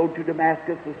on his road to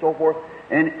Damascus and so forth.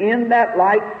 And in that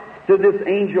light stood this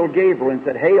angel Gabriel and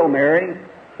said, Hail Mary,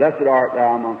 blessed art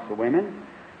thou amongst the women.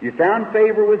 You found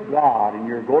favor with God, and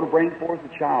you're going to bring forth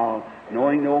a child,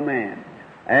 knowing no man.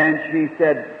 And she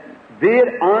said, Be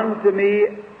it unto me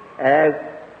as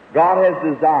God has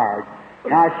desired.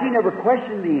 Now, she never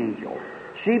questioned the angel.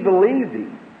 She believed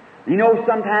him. You know,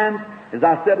 sometimes, as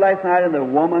I said last night, in the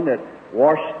woman that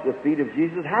washed the feet of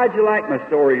Jesus, how'd you like my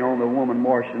story on the woman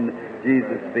washing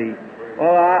Jesus' feet?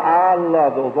 Well, I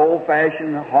love those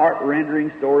old-fashioned,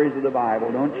 heart-rendering stories of the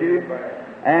Bible, don't you?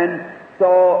 And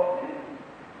so,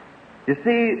 you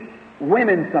see,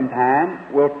 women sometimes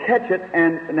will catch it,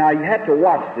 and now you have to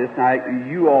watch this. Now,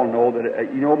 you all know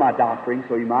that, you know my doctrine,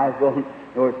 so you might as well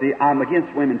know. See, I'm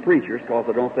against women preachers because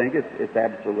I don't think it's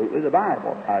absolutely the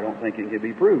Bible. I don't think it can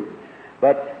be proved.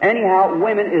 But anyhow,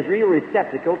 women is real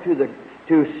receptacle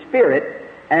to spirit,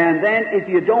 and then if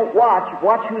you don't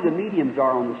watch who the mediums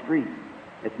are on the street.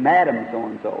 It's Madam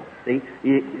so-and-so, see?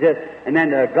 And then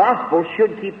the gospel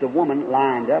should keep the woman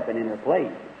lined up and in her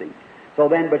place, see? So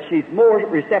then, but she's more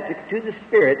receptive to the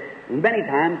Spirit many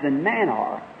times than men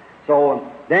are. So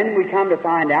then we come to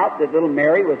find out that little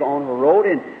Mary was on her road,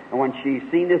 and when she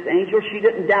seen this angel, she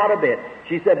didn't doubt a bit.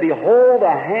 She said, Behold, the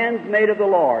handmaid of the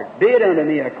Lord, be it unto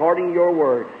me according to your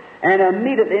word. And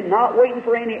immediately, not waiting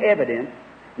for any evidence,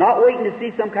 not waiting to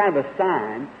see some kind of a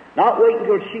sign, not waiting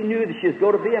until she knew that she was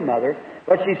going to be a mother,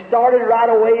 but she started right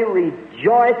away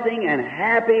rejoicing and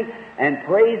happy and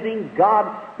praising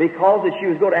God because that she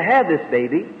was going to have this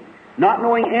baby, not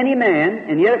knowing any man,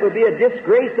 and yet it would be a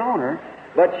disgrace on her,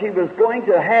 but she was going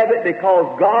to have it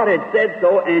because God had said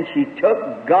so, and she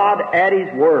took God at His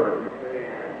word.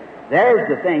 There's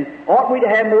the thing. Oughtn't we to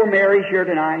have more Marys here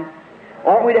tonight?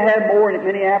 Oughtn't we to have more in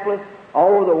Minneapolis,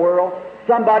 all over the world?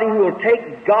 Somebody who will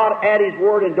take God at His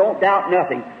word and don't doubt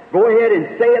nothing. Go ahead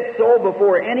and say it so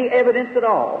before any evidence at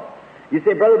all. You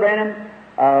say, Brother Branham,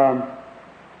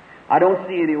 I don't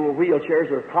see any wheelchairs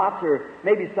or cots, or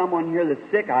maybe someone here that's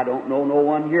sick. I don't know no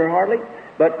one here hardly.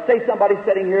 But say somebody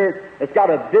sitting here that's got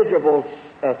a visible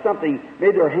something,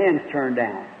 maybe their hand's turned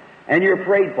down, and you're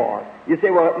prayed for. You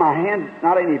say, well, my hand's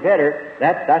not any better.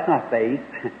 That's not faith.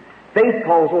 Faith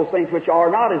calls those things which are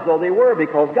not as though they were,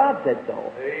 because God said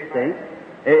so. See?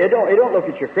 It don't look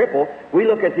at your cripple. We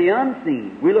look at the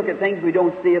unseen. We look at things we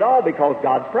don't see at all, because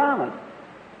God's promised.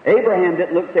 Abraham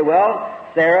didn't look and say, well,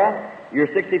 Sarah, you're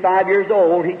 65 years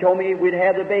old. He told me we'd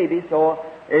have the baby, so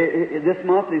this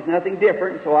month there's nothing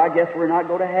different, so I guess we're not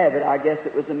going to have it. I guess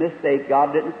it was a mistake.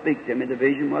 God didn't speak to him, and the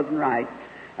vision wasn't right.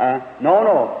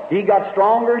 No. He got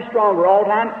stronger and stronger all the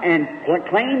time and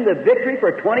claimed the victory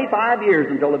for 25 years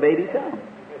until the baby come.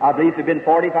 I believe it's been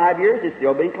 45 years, he's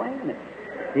still been claiming it.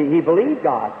 He believed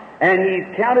God. And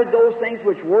he counted those things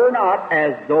which were not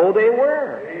as though they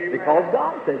were, because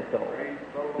God said so.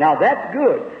 Now that's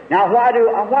good. Now why do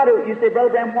you say, Brother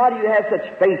Branham, why do you have such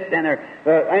faith stand there?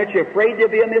 Aren't you afraid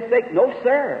there'll be a mistake? No,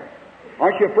 sir.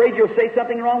 Aren't you afraid you'll say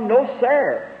something wrong? No,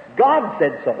 sir. God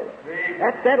said so.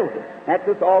 That settles it. That's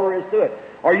just all there is to it.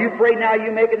 Are you afraid now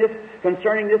you making this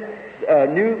concerning this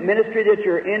new ministry that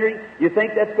you're entering? You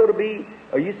think that's going to be,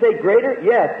 you say greater?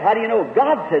 Yes. How do you know?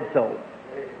 God said so.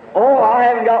 Oh, I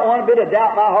haven't got one bit of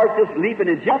doubt. My heart's just leaping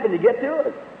and jumping to get to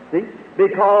it. See?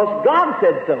 Because God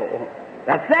said so.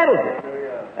 That settles it.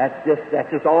 That's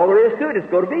just all there is to it.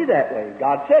 It's going to be that way.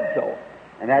 God said so.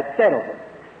 And that settles it.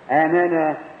 And then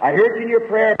I heard you in your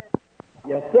prayer.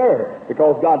 Yes, sir.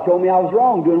 Because God told me I was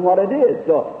wrong doing what I did.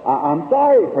 So I'm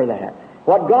sorry for that.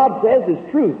 What God says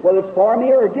is truth. Whether it's for me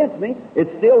or against me,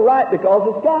 it's still right because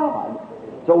it's God.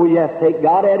 So we have to take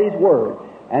God at His word.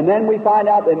 And then we find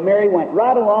out that Mary went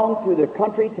right along through the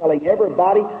country telling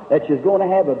everybody that she's going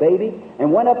to have a baby,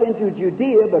 and went up into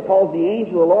Judea because the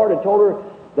angel of the Lord had told her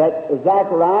that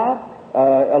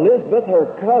Zachariah, Elizabeth,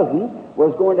 her cousin,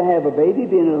 was going to have a baby,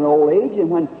 being in an old age. And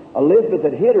when Elizabeth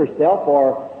had hid herself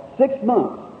for 6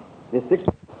 months,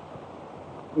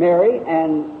 Mary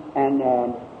and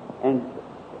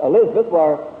Elizabeth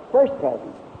were first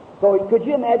cousins. So could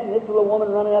you imagine this little woman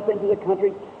running up into the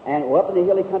country, and up in the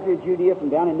hilly country of Judea, from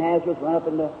down in Nazareth, run up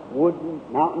in the woods and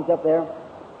mountains up there,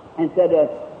 and said,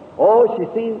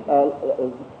 she'd seen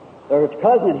her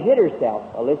cousin had hid herself,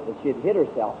 Elizabeth, she had hid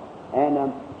herself,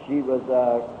 and she was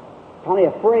kind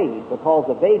of afraid because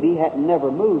the baby had never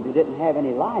moved, it didn't have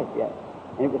any life yet,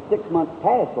 and it was 6 months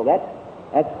past, so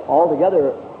that's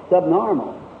altogether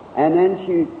subnormal. And then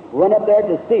she went up there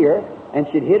to see her, and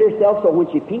she'd hid herself, so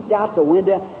when she peeked out the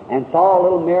window and saw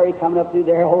little Mary coming up through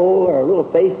there, her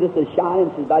little face just as shining,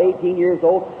 she's about 18 years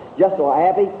old, just so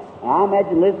happy. And I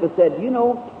imagine Elizabeth said,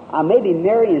 maybe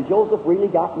Mary and Joseph really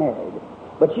got married.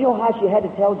 But you know how she had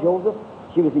to tell Joseph?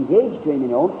 She was engaged to him,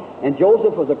 and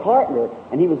Joseph was a carpenter,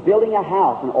 and he was building a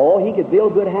house, and he could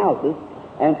build good houses.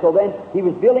 And so then he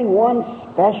was building one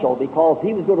special because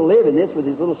he was going to live in this with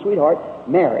his little sweetheart,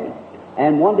 Mary.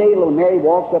 And one day little Mary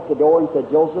walks up the door and said,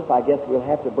 Joseph, I guess we'll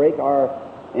have to break our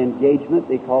engagement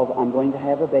because I'm going to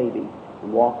have a baby,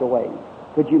 and walked away.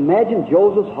 Could you imagine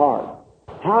Joseph's heart?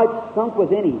 How it sunk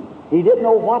within him. He didn't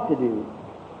know what to do.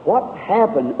 What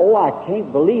happened? Oh, I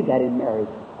can't believe that in marriage.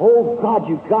 Oh, God,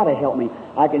 you've got to help me.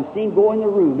 I can see him go in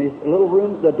the room. His little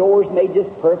room, the door's made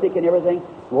just perfect and everything,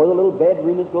 where the little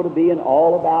bedroom is going to be and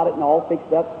all about it and all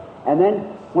fixed up. And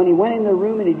then when he went in the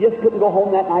room and he just couldn't go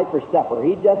home that night for supper,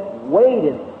 he just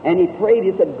waited and he prayed.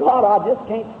 He said, God, I just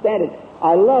can't stand it.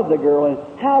 I love the girl, and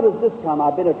how does this come?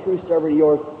 I've been a true servant of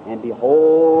yours. And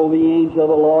behold, the angel of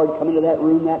the Lord come into that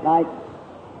room that night.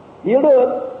 He'll do it.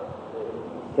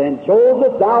 Then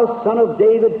Joseph, thou son of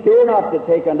David, fear not to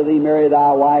take unto thee Mary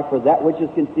thy wife, for that which is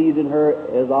conceived in her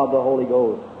is of the Holy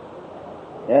Ghost.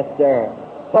 Yes, sir.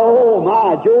 Oh,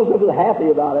 my, Joseph was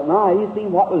happy about it. My, he's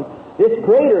seen what was this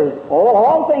greater.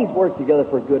 All things work together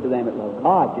for good to them that love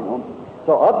God,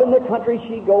 So up in the country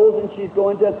she goes, and she's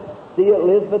going to see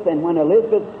Elizabeth, and when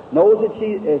Elizabeth knows that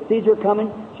she sees her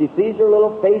coming, she sees her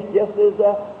little face just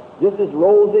as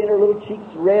rosy and her little cheeks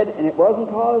red, and it wasn't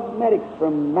cosmetics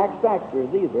from Max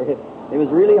Factor's either. It was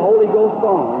really Holy Ghost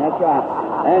born, that's right.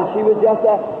 And she was just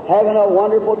having a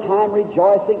wonderful time,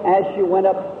 rejoicing as she went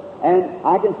up. And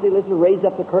I can see Elizabeth raise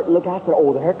up the curtain, look out there.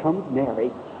 Oh, there comes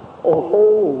Mary.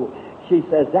 Oh, she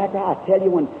says, Zachariah, I tell you,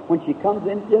 when she comes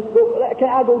in, just go, can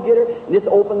I go get her? And just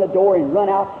open the door and run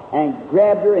out and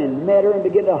grabbed her and met her and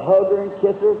begin to hug her and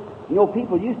kiss her.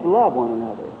 People used to love one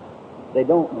another. They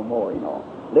don't no more,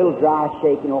 Little dry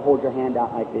shake, hold your hand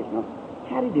out like this,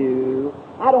 How do you do?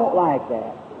 I don't like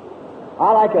that.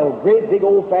 I like a great big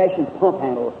old-fashioned pump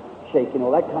handle shake,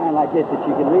 that kind like this that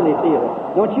you can really feel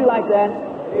it. Don't you like that?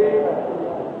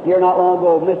 Here not long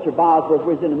ago, Mr. Bosworth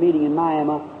was in a meeting in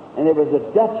Miami, and there was a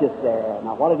duchess there.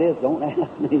 Now, what it is, don't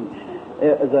ask me.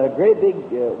 It was a great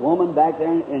big woman back there,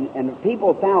 and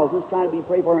people, thousands, trying to be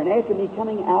prayed for her. And after me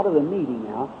coming out of the meeting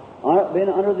now, been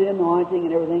under the anointing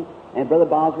and everything, and Brother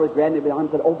Bosworth grabbed me behind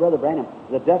and said, "Oh, Brother Branham,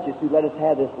 the duchess who let us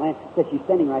have this land," said, "She's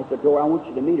standing right at the door. I want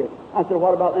you to meet her." I said,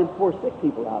 "What about them poor sick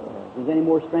people out there? If there's any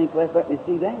more strength left, let me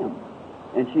see them."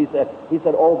 And he said,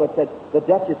 "Oh, but said, the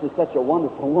duchess is such a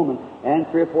wonderful woman." And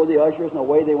 3 or 4 of the ushers, and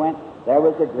away they went. There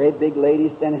was a great big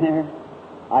lady standing there.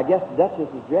 I guess the duchess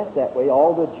is dressed that way,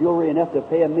 all the jewelry enough to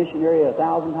pay a missionary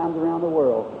 1,000 times around the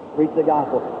world, preach the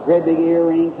gospel. Great big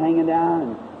earrings hanging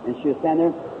down, and she was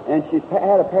standing there, and she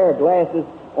had a pair of glasses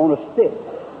on a stick,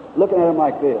 looking at them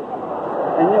like this.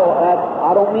 And,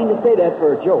 I don't mean to say that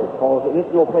for a joke, because this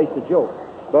is no place to joke.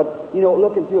 But,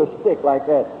 looking through a stick like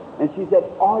that. And she said,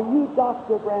 "Are you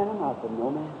Dr. Branham?" I said, "No,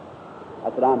 ma'am."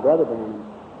 I said, "I'm Brother Branham."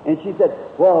 And she said,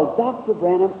 "Well, Dr.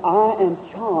 Branham, I am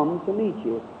charmed to meet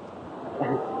you."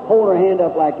 Hold her hand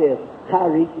up like this. I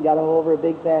reached and got a hold of her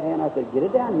big fat hand. I said, "Get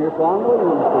it down here so I know you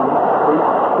want to see me."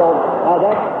 So,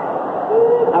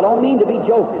 I don't mean to be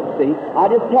joking, see. I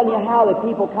just tell you how the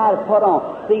people kind of put on.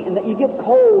 See, and you get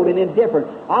cold and indifferent.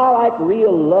 I like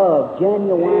real love,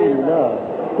 genuine love.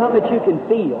 Something that you can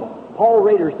feel. Paul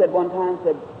Rader said one time,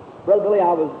 said, "Brother Billy,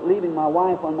 I was leaving my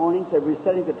wife one morning," said, "we were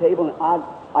sitting at the table, and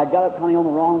I got up kind of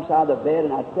on the wrong side of the bed,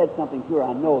 and I said something to her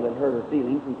I know that hurt her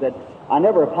feelings." He said, "I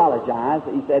never apologized."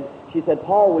 She said,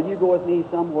 "Paul, will you go with me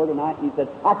somewhere tonight?" He said,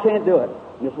 "I can't do it."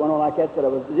 And just went on like that. Said, "I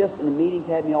was just in a meeting,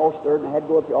 had me all stirred, and I had to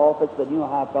go up to the office." Said, "You know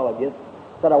how a fellow gets."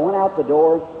 Said, "I went out the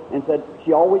door," and said,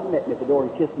 "She always met me at the door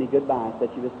and kissed me goodbye." Said,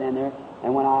 "She was standing there,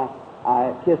 and when I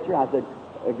kissed her, I said,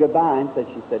 'Goodbye,' and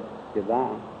she said,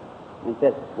 'Goodbye.' And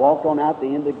said, walked on out the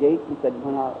end of the gate, and said,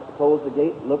 when I closed the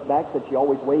gate, looked back, said she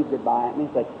always waved goodbye at me.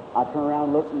 Said, I turned around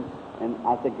and looked, and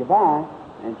I said, 'Goodbye.'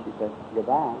 And she said,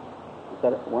 'Goodbye.' I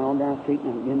said, went on down the street and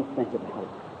I began to think about it.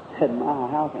 Said, "My,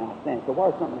 how can I stand it? So what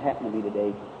if something happened to me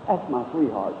today? That's my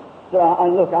sweetheart." So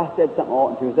I said something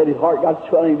all to him. Said his heart got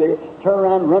swelling bigger. Turned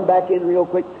around and run back in real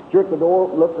quick, jerked the door,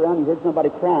 looked around, and heard somebody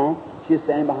crying. She was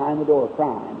standing behind the door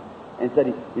crying. And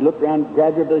said he looked around,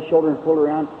 grabbed her by the shoulder and pulled her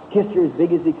around, kissed her as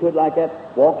big as he could like that,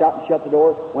 walked out and shut the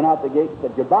door, went out the gate and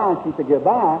said, "Goodbye." And she said,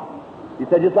 "Goodbye." He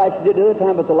said, just like she did the other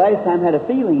time, but the last time had a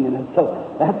feeling in it. So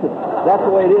that's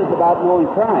the way it is about knowing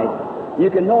Christ.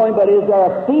 You can know Him, but is there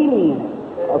a feeling in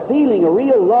it? A feeling, a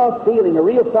real love feeling, a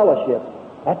real fellowship.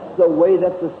 That's the way,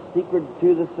 that's the secret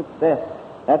to the success.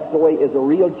 That's the way, is a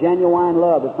real, genuine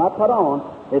love. It's not put on,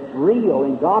 it's real,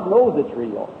 and God knows it's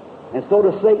real. And so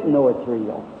does Satan know it's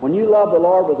real. When you love the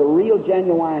Lord with a real,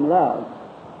 genuine love.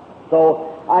 So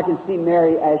I can see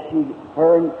Mary as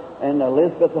her and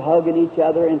Elizabeth hugging each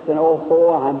other and saying,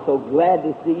 "Oh, I'm so glad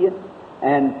to see you."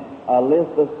 And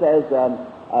Elizabeth says,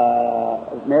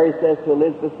 Mary says to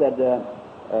Elizabeth,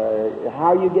 "How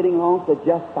are you getting along?" Said,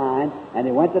 "Just fine." And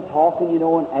they went to talking,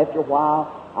 and after a while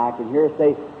I can hear her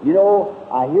say,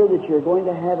 "I hear that you're going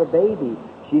to have a baby."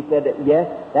 She said, "Yes,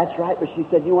 that's right." But she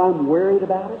said, "I'm worried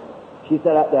about it." She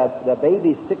said, the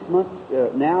baby's 6 months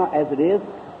now as it is,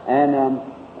 and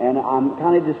I'm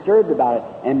kind of disturbed about it."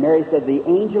 And Mary said, "The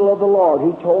angel of the Lord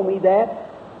who told me that,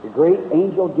 the great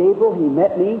angel Gabriel, he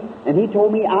met me, and he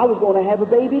told me I was going to have a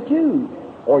baby too."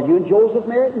 "Are you and Joseph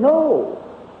married?" "No."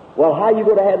 "Well, how are you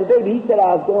going to have the baby?" He said,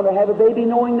 "I was going to have a baby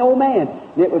knowing no man,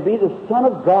 and it would be the Son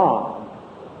of God,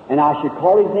 and I should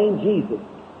call his name Jesus."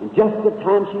 And just the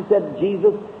time she said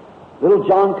Jesus, little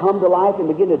John come to life and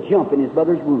began to jump in his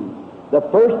mother's womb. The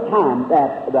first time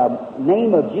that the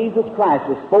name of Jesus Christ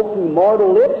was spoke through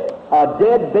mortal lips, a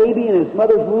dead baby in his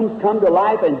mother's womb come to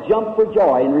life and jumped for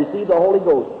joy and received the Holy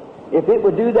Ghost. If it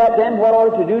would do that, then what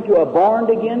ought it to do to a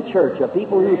born-again church, of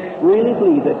people who really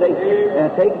believe that they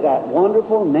take that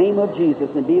wonderful name of Jesus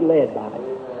and be led by it.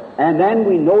 And then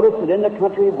we notice that in the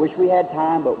country, wish we had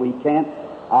time, but we can't.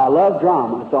 I love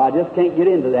drama, so I just can't get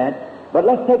into that. But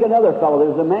let's take another fellow. There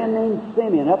was a man named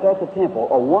Simeon up at the temple,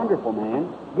 a wonderful man,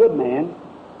 good man.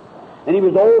 And he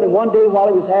was old, and one day while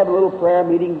he was having a little prayer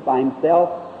meeting by himself,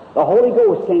 the Holy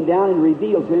Ghost came down and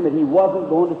revealed to him that he wasn't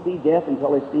going to see death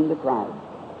until he seen the Christ.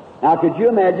 Now, could you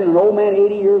imagine an old man,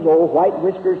 80 years old, white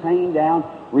whiskers hanging down,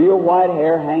 real white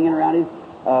hair hanging around his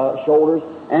shoulders,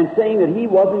 and saying that he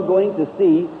wasn't going to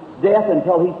see death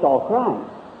until he saw Christ?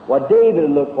 Well, David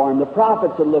had looked for him, the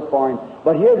prophets had looked for him,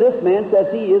 but here this man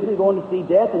says he isn't going to see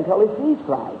death until he sees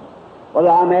Christ. Well,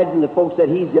 I imagine the folks said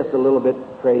he's just a little bit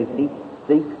crazy,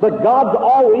 see? But God's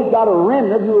always got a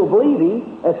remnant who will believe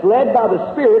Him, that's led by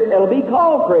the Spirit, that'll be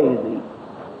called crazy.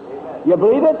 You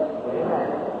believe it?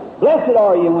 Blessed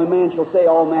are you when man shall say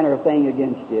all manner of thing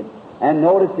against you. and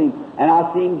noticing. And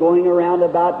I seen him going around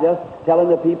about just telling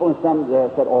the people, and some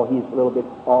said, oh, he's a little bit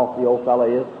off, the old fellow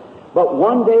is. But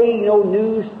one day,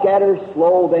 news scatters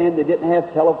slow then. They didn't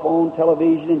have telephone,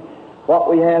 television, and what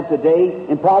we have today.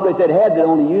 And probably if they'd had, they'd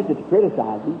only used it to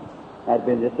criticize him. That'd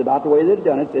been just about the way they'd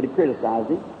done it. They'd have criticized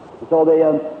him. And so they,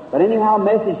 but anyhow,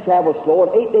 message traveled slow.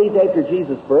 And 8 days after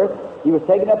Jesus' birth, he was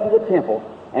taken up to the temple.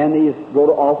 And he go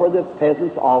to offer the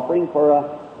peasants' offering for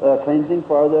cleansing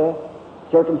for the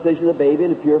circumcision of the baby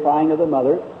and the purifying of the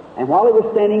mother. And while he was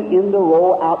standing in the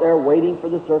row out there waiting for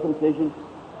the circumcision,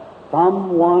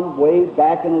 someone way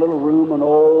back in a little room, an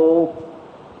old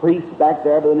priest back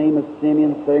there by the name of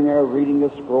Simeon, sitting there reading the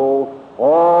scroll.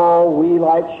 All we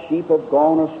like sheep have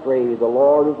gone astray. The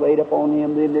Lord has laid upon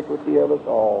him the iniquity of us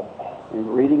all.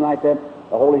 And reading like that,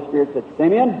 the Holy Spirit said,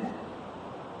 Simeon,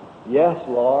 yes,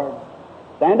 Lord.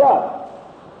 Stand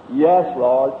up. Yes,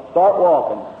 Lord. Start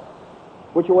walking.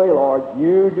 Which way, Lord?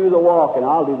 You do the walking,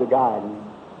 I'll do the guiding.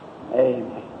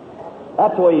 Amen.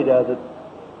 That's the way he does it.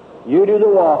 You do the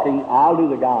walking, I'll do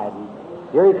the guiding.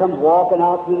 Here he comes walking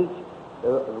out to this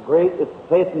great,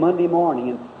 it's Monday morning,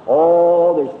 and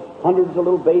there's hundreds of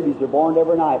little babies are born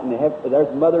every night, and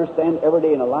there's mothers stand every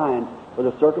day in a line for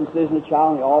the circumcision of the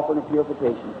child and the offering of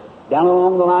purification. Down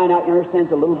along the line out here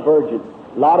stands a little virgin.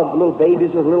 A lot of little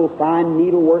babies with little fine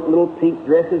needlework, little pink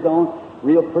dresses on,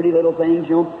 real pretty little things,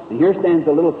 And here stands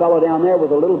a little fellow down there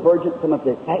with a little virgin. Come up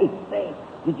there, say,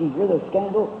 did you hear the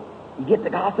scandal? You get the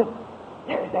gossip?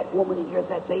 There's that woman, and here's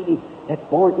that baby that's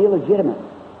born illegitimate.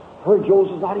 Her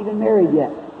Joseph's not even married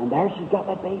yet, and there she's got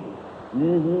that baby.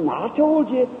 I told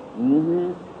you.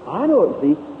 I know it,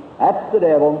 see. That's the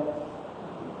devil.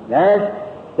 There's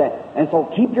that. And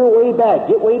so keep your way back.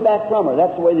 Get way back from her.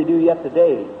 That's the way they do yet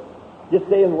today. Just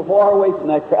stay as far away from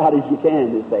that crowd as you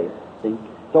can, they say. See?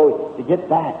 So to get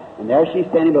back, and there she's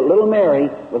standing, but little Mary,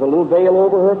 with a little veil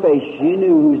over her face, she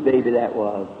knew whose baby that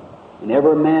was. And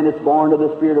every man that's born of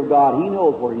the Spirit of God, he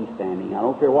knows where he's standing. I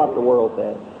don't care what the world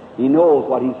says. He knows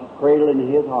what he's cradling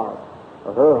in his heart,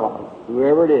 or her heart,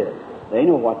 whoever it is. They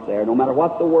know what's there. No matter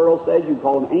what the world says, you can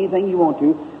call them anything you want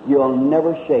to, you'll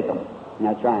never shake them. And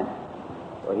that's right.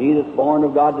 For he that's born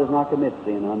of God does not commit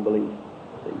sin, unbelief.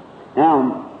 See?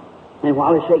 Now, and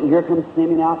while he's shaking, here comes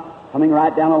Simeon out, coming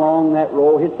right down along that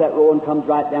row, hits that row and comes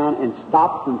right down and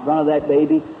stops in front of that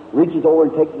baby, reaches over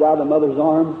and takes it out of the mother's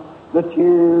arm, the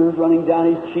tears running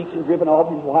down his cheeks and dripping off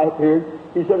his white beard.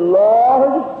 He said,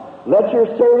 Lord, let your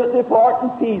servant depart in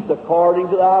peace according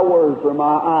to thy word, for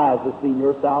my eyes have seen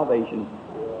your salvation.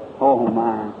 Oh,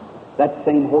 my. That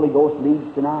same Holy Ghost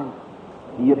leads tonight.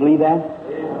 Do you believe that?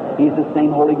 Yeah. He's the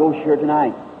same Holy Ghost here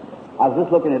tonight. I was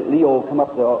just looking at Leo come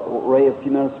up the Ray a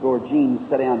few minutes ago, or Gene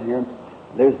sat down here.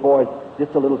 There's, boys,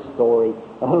 just a little story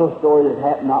that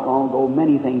happened not long ago.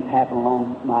 Many things happen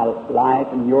along my life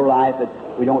and your life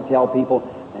that we don't tell people.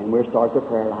 And we'll start the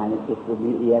prayer line. It's just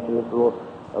immediately after this little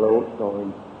story.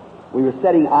 We were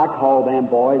sitting, I call them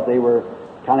boys, they were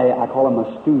I call them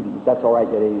my students. That's all right,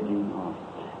 get Eugene.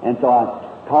 And so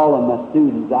I call them my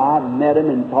students. I met them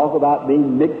and talk about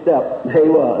being mixed up. They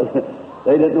was.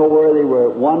 They didn't know where they were.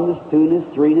 Oneness, two-ness,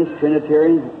 three-ness,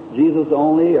 Trinitarians, Jesus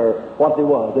only, or what they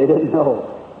was. They didn't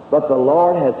know. But the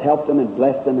Lord has helped them and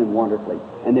blessed them and wonderfully.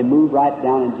 And they moved right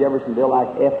down in Jeffersonville like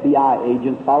FBI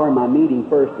agents, following my meeting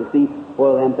first to see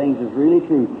whether them things is really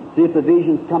true. See if the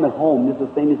visions come at home just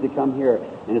the same as they come here.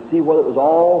 And to see whether it was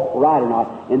all right or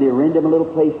not. And they rented them a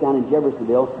little place down in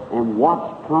Jeffersonville and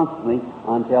watched constantly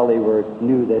until they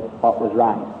knew that what was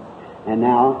right. And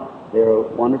now they're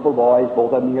wonderful boys,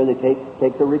 both of them here. They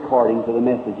take the recordings of the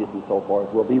messages and so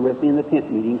forth. Will be with me in the tent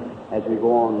meeting as we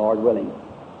go on, Lord willing.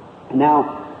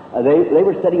 Now, they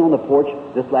were sitting on the porch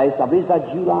this last, I believe about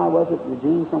July, was it?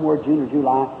 June or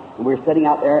July. And we were sitting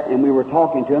out there and we were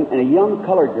talking to him. And a young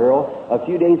colored girl, a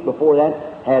few days before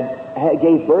that, had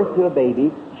gave birth to a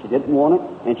baby. She didn't want it,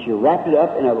 and she wrapped it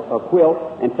up in a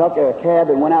quilt and took a cab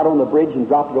and went out on the bridge and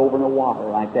dropped it over in the water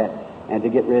like that, and to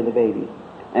get rid of the baby.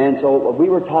 And so we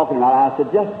were talking about it. I said,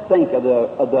 just think of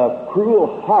the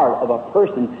cruel heart of a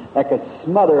person that could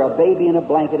smother a baby in a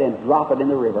blanket and drop it in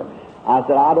the river. I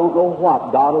said, I don't know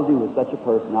what God will do with such a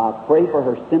person. I pray for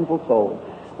her sinful soul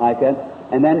like that.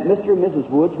 And then Mr. and Mrs.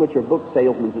 Woods, which are book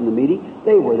salesmen in the meeting,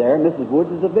 they were there. Mrs. Woods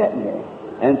is a veterinary.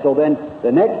 And so then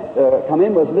the next come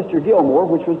in was Mr. Gilmore,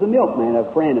 which was the milkman. A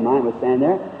friend of mine was standing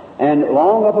there. And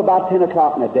long up about 10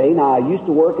 o'clock in the day, now I used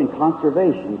to work in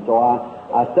conservation, so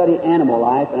I study animal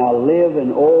life, and I live,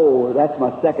 and that's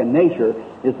my second nature,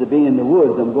 is to be in the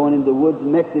woods. I'm going into the woods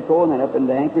in Mexico and then up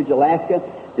into Anchorage, Alaska.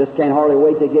 Just can't hardly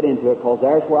wait to get into it, because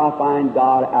there's where I find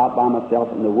God out by myself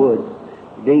in the woods.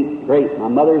 great. My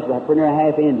mother's pretty near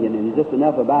half Indian, and it's just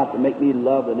enough about to make me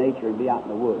love the nature and be out in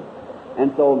the woods.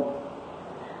 And so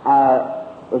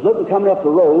I was looking coming up the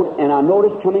road, and I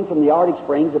noticed coming from the Arctic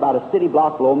Springs, about a city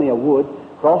block below me, a wood,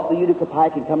 crossed the Utica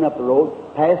Pike and coming up the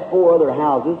road, past 4 other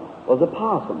houses, was a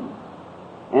possum.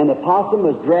 And the possum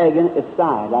was dragging its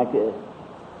side like this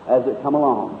as it come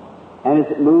along. And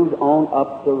as it moved on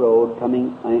up the road,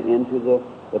 coming into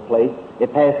the place,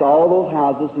 it passed all those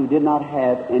houses who did not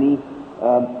have any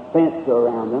fence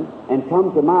around them, and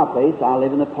come to my place. I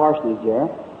live in the parsonage there,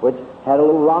 which had a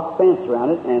little rock fence around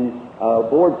it, and a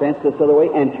board fence this other way,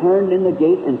 and turned in the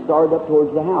gate and started up towards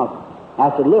the house.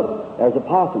 I said, look, there's a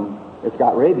possum. It's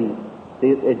got rabies. See,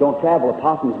 it don't travel. A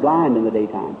possum's blind in the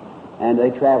daytime, and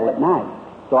they travel at night.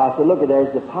 So I said, look,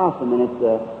 there's the possum, and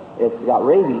it's got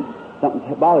rabies. Something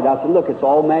bothered it. I said, look, it's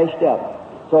all mashed up.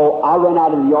 So I run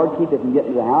out in the yard, keep it from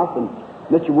getting to the house, and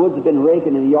Mr. Woods had been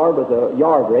raking in the yard with a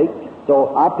yard rake.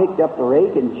 So I picked up the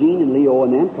rake, and Gene and Leo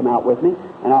and them come out with me,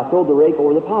 and I throwed the rake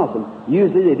over the possum.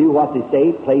 Usually they do what they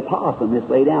say, play possum, just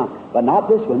lay down. But not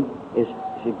this one.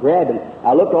 She's grabbing it.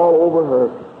 I looked all over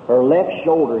her left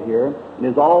shoulder here, and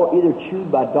it's all either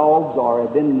chewed by dogs or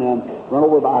had been run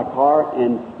over by a car,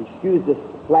 and excuse this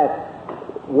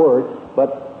flat word,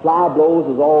 but fly blows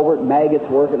is all over it, maggots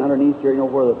working underneath here, you know,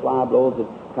 where the fly blows have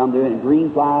come to it, and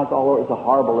green flies all over. It's a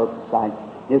horrible sight.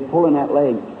 It's pulling that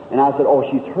leg. And I said, oh,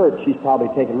 she's hurt. She's probably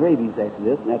taken rabies after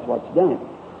this, and that's what's done it.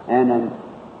 And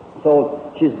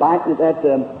so she's biting at that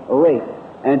rake.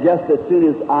 And just as soon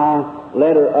as I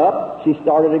let her up, she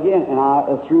started again, and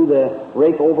I threw the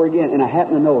rake over again. And I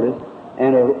happened to notice,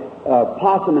 and a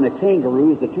possum and a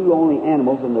kangaroo is the 2 only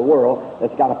animals in the world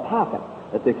that's got a pocket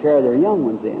that they carry their young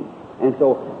ones in. And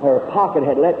so her pocket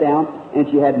had let down, and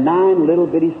she had 9 little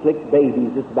bitty slick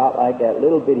babies, just about like that,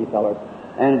 little bitty fellers.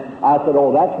 And I said,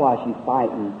 oh, that's why she's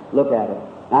fighting. Look at her.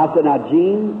 And I said, now,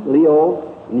 Gene, Leo,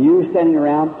 and you standing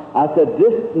around, I said,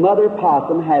 this mother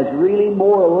possum has really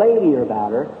more lady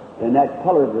about her than that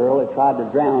colored girl that tried to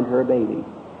drown her baby,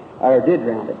 or did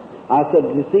drown it. I said,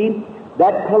 you see,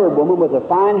 that colored woman with a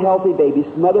fine, healthy baby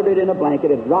smothered it in a blanket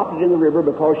and dropped it in the river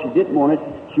because she didn't want it.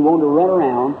 She wanted to run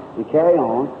around and carry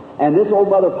on. And this old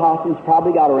mother possum's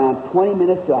probably got around 20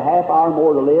 minutes to a half hour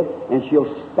more to live, and she'll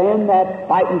spend that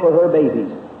fighting for her babies.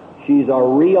 She's a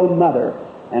real mother.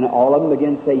 And all of them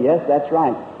begin to say, yes, that's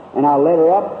right. And I let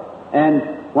her up, and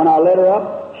when I let her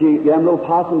up, them little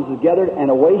possums was gathered, and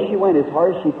away she went as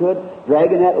hard as she could,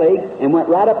 dragging that leg, and went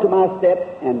right up to my step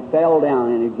and fell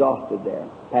down and exhausted there,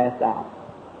 passed out.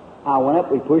 I went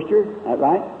up, we pushed her, that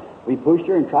right? We pushed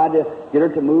her and tried to get her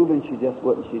to move, and she just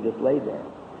wouldn't. She just laid there.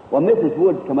 Well, Mrs.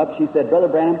 Woods come up. She said, Brother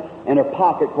Branham, in her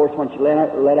pocket, of course, when she let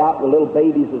out, the little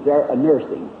babies was there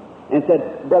nursing. And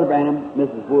said, Brother Branham,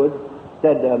 Mrs. Woods,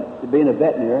 said, being a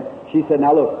veterinary, she said,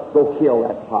 now look, go kill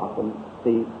that possum.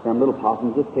 See, them little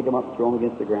possums, just pick them up and throw them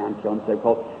against the ground, kill them. Said,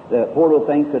 the poor little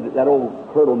thing said, that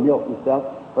old curdle milk and stuff,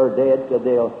 her dad said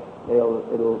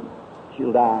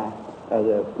she'll die.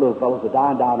 The little fellows will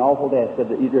die and die an awful death. Said,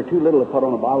 they're too little to put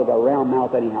on a bottle, got a round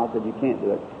mouth anyhow. Said, you can't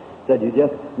do it. Said, you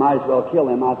just might as well kill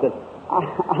him. I said,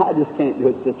 I just can't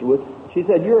do it, Sister Woods. She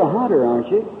said, you're a hunter,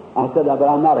 aren't you? I said, but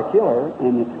I'm not a killer.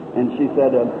 And she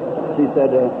said,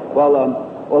 well,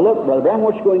 look, Brother Branham,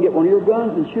 why don't you go and get one of your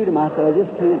guns and shoot him? I said, I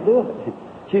just can't do it.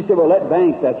 She said, well, let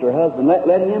Banks, that's her husband, let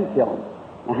him kill him.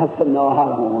 I said, no,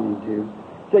 I don't want him to.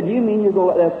 Said, you mean you're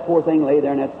going to let that poor thing lay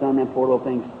there and that son, that poor little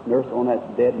thing nurse on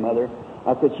that dead mother?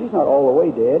 I said, she's not all the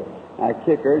way dead. I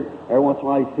kick her. Every once in a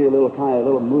while you see a little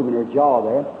move in her jaw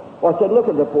there. Well, I said, look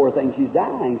at the poor thing. She's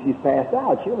dying. She's passed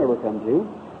out. She'll never come to.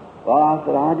 Well, I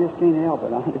said, I just can't help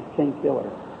it. I just can't kill her.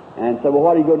 And said, well,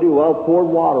 what are you going to do? Well, poured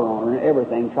water on her and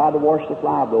everything. Tried to wash the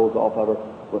fly blows off of her.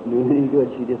 Wouldn't do any good.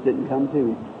 She just didn't come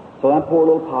to. So that poor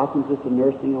little possum's just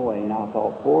nursing away. And I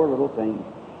thought, poor little thing.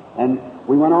 And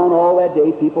we went on all that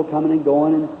day, people coming and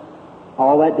going and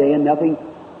all that day and nothing.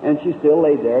 And she still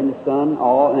laid there in the sun.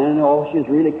 She was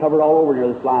really covered all over near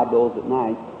the fly blows at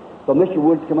night. So Mr.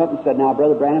 Woods come up and said, now,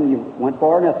 Brother Branham, you went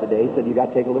far enough today. He said, you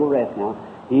got to take a little rest now.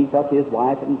 He took his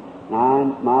wife and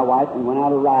my wife and went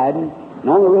out a riding. And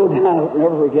on the road, I'll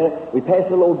never forget it, we passed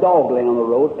a little dog laying on the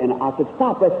road, and I said,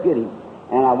 stop, let's get him.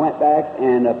 And I went back,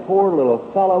 and a poor little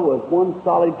fellow was one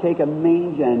solid cake of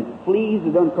mange, and fleas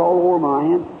had done crawled over my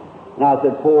hand. And I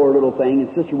said, poor little thing.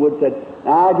 And Sister Woods said,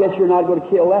 I guess you're not going to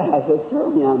kill that. I said,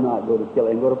 certainly I'm not going to kill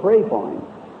it. I'm going to pray for him.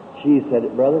 She said,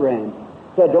 Brother Branham,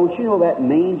 said, don't you know that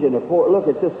mange and the poor, look,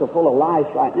 it's just so full of lice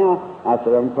right now. I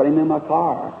said, I'm going to put him in my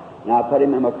car. And I put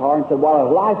him in my car and said, well,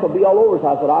 his lice will be all over. So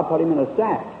I said, I'll put him in a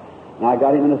sack. And I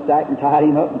got him in a sack and tied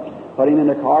him up and put him in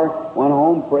the car, went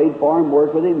home, prayed for him,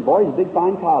 worked with him. Boy, he's a big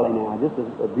fine collie now, just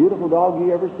a beautiful dog you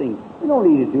ever seen. You don't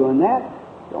need it doing that.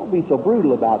 Don't be so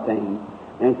brutal about things.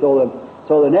 And so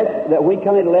the next, that we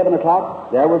come at 11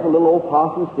 o'clock, there was a little old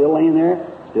possum still laying there,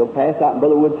 still passed out, and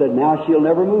Brother Wood said, now she'll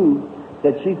never move.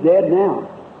 Said, she's dead now.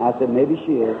 I said, maybe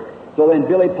she is. So then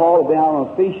Billy Paul had been out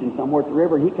on fishing somewhere at the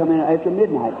river, and he come in after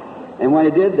midnight. And when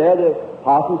he did, there the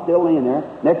possum's still laying there.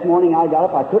 Next morning I got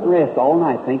up, I couldn't rest all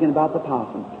night thinking about the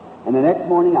possum. And the next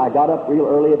morning I got up real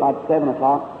early, about 7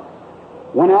 o'clock,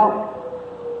 went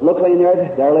out, looked laying there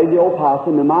lay the old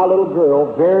possum, and my little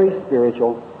girl, very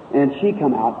spiritual, and she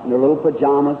come out in her little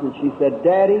pajamas, and she said,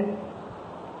 Daddy,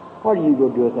 what are you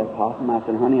going to do with that possum? I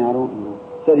said, honey, I don't know.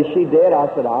 Said, is she dead? I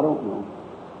said, I don't know.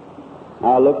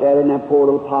 I looked at her, and that poor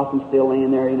little possum still laying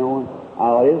there, you know, and I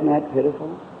thought, isn't that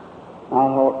pitiful? I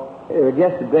thought, I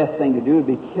guess the best thing to do would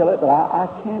be kill it, but I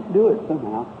can't do it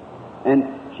somehow. And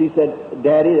she said,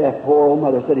 Daddy, that poor old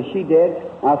mother, said, is she dead?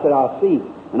 And I said, I'll see.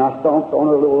 And I stomped on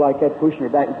her a little like that, pushing her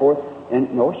back and forth,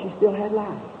 and no, she still had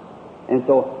life. And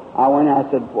so I went and I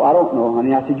said, well, I don't know,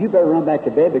 honey. I said, you better run back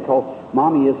to bed because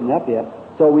Mommy isn't up yet.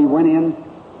 So we went in,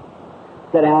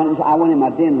 sat down, and I went in my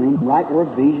den room, right where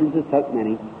visions of took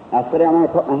many. I sat down there,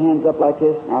 I put my hands up like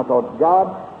this, and I thought, God,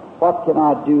 what can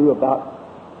I do about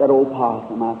that old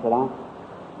possum? I said,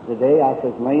 today I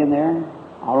says, laying there,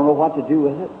 I don't know what to do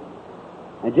with it.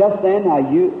 And just then, I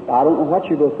don't know what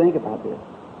you're going to think about this.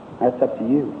 That's up to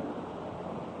you.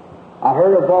 I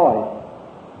heard a voice,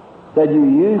 said you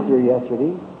used her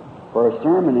yesterday for a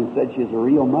sermon and said she's a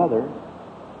real mother.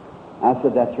 I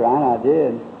said, that's right, I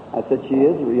did. I said, she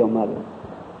is a real mother.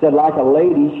 Said, like a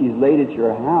lady, she's laid at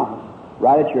your house,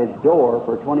 right at your door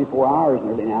for 24 hours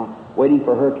nearly now, waiting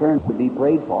for her turn to be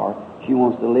prayed for. She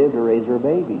wants to live to raise her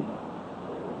babies.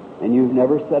 And you've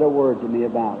never said a word to me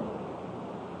about it.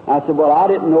 I said, well, I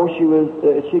didn't know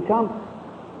she'd come.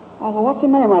 I thought, what's the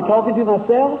matter? Am I talking to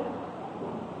myself?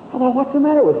 I thought, what's the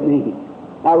matter with me?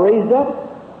 I raised up.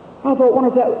 I thought, wonder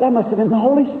if that must have been the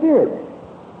Holy Spirit.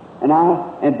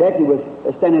 And Becky was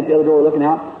standing at the other door looking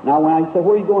out. And I went out and said,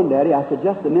 where are you going, Daddy? I said,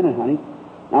 just a minute, honey.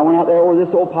 And I went out there over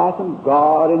this old possum.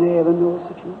 God in heaven knows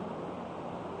the truth.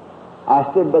 I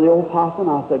stood by the old possum.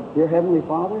 I said, dear Heavenly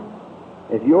Father,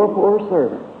 if your poor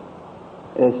servant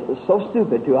is so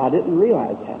stupid too, I didn't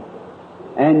realize that.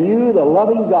 And you, the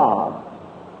loving God,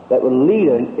 that would lead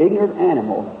an ignorant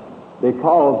animal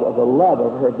because of the love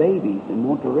of her babies and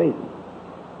want to raise them,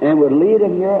 and would lead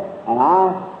them here, and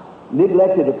I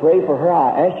neglected to pray for her,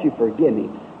 I ask you forgive me.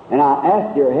 And I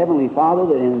ask, dear Heavenly Father,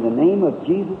 that in the name of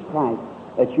Jesus Christ,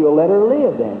 that you'll let her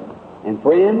live then. And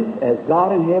friends, as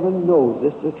God in heaven knows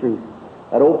this is the truth,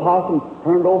 that old possum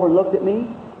turned over and looked at me,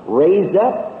 raised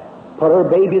up, put her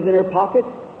babies in her pocket,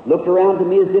 looked around to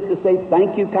me as if to say,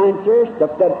 thank you, kind sir,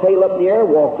 stuck that tail up in the air,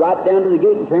 walked right down to the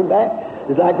gate and turned back,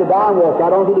 as I could die, and walked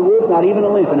right onto the woods, not even a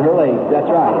limp in her legs. That's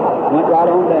right. Went right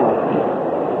on down.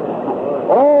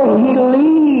 Oh, he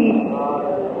leads.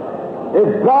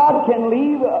 If God can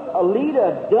lead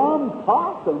a dumb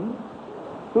possum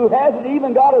who hasn't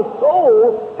even got a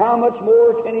soul, how much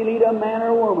more can he lead a man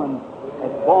or woman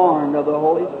that's born of the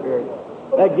Holy Spirit?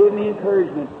 That gives me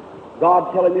encouragement.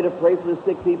 God telling me to pray for the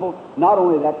sick people, not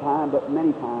only that time, but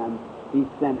many times He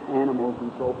sent animals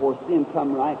and so forth. See them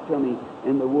come right to me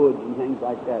in the woods and things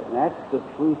like that. And that's the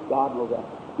truth God will do.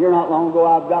 Here not long ago,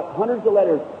 I've got hundreds of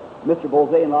letters. Mr.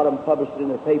 Bose and a lot of them published it in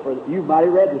their paper. You might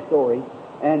have read the story.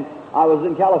 And I was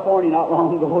in California not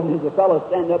long ago, and there's a fellow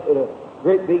standing up at a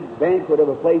great big banquet of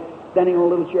a place, standing on a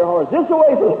little chair hollering, this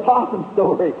away for the possum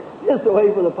story, this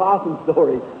away for the possum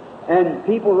story. And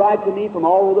people write to me from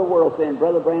all over the world saying,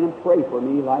 Brother Branham, pray for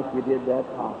me like you did that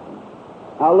possum.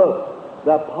 Now look,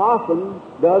 the possum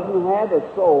doesn't have a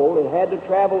soul. It had to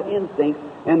travel instinct,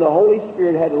 and the Holy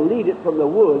Spirit had to lead it from the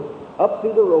woods up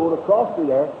through the road, across through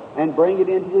there, and bring it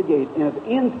into the gate. And if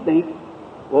instinct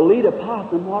will lead a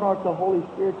possum, what ought the Holy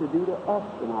Spirit to do to us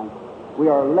tonight? We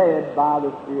are led by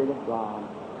the Spirit of God.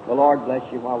 The Lord bless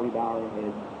you while we bow our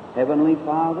heads. Heavenly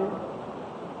Father,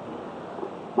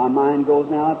 my mind goes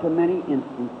now to many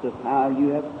instances of how you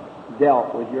have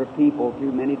dealt with your people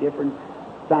through many different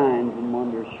signs and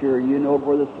wonders. Sure, you know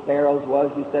where the sparrows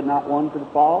was. You said not one could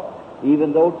fall,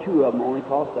 even though two of them only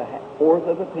cost a fourth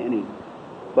of a penny.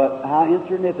 But how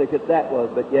insignificant that was.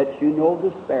 But yet you know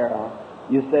the sparrow.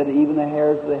 You said even the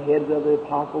hairs of the heads of the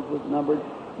apostles was numbered.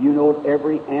 You know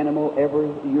every animal,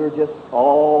 you're just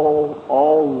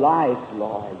all life,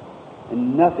 Lord.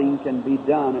 And nothing can be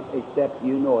done except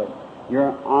you know it.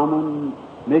 You're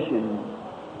omniscient,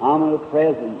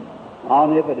 omnipresent,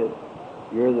 omnipotent.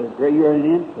 You're an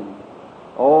infant.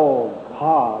 Oh, God.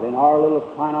 God, and our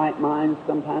little finite minds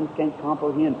sometimes can't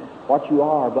comprehend what you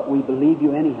are, but we believe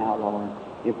you anyhow, Lord,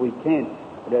 if we can't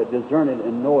discern it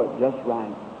and know it just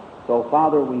right. So,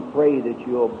 Father, we pray that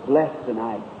you'll bless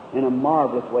tonight in a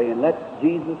marvelous way, and let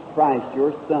Jesus Christ,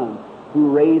 your Son, who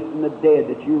raised from the dead,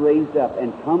 that you raised up,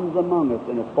 and comes among us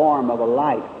in the form of a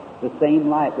light, the same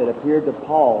light that appeared to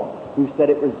Paul, who said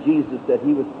it was Jesus that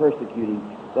he was persecuting.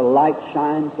 The light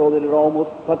shines so that it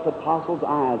almost puts apostles'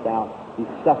 eyes out. He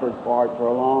suffered for it for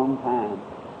a long time.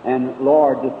 And,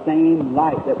 Lord, the same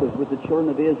light that was with the children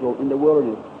of Israel in the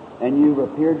wilderness, and you've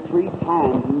appeared 3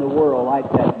 times in the world like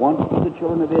that, once with the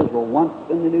children of Israel, once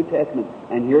in the New Testament,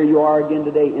 and here you are again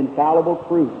today, infallible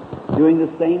proof, doing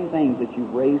the same things that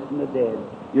you've raised from the dead.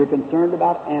 You're concerned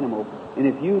about animals, and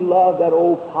if you love that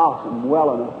old possum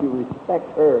well enough, you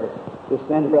respect her, to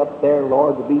send her up there,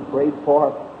 Lord, to be prayed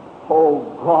for. Oh,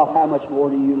 God, how much more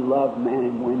do you love men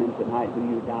and women tonight who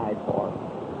you died for?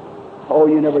 Oh,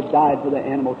 you never died for the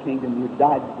animal kingdom. You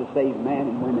died to save man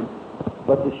and women.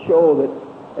 But to show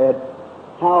that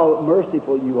how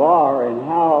merciful you are and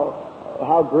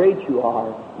how great you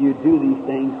are, you do these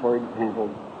things for example.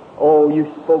 Oh,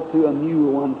 you spoke to a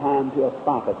mule one time to a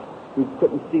prophet who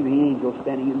couldn't see the angel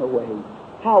standing in the way.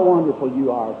 How wonderful you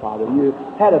are, Father. You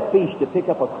had a fish to pick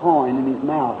up a coin in his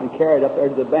mouth and carry it up there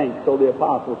to the bank so the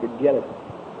apostle could get it.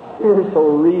 You're so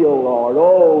real, Lord.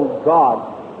 Oh,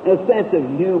 God. A sense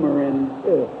of humor and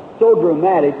so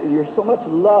dramatic. And you're so much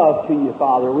love to you,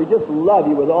 Father. We just love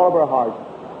you with all of our hearts.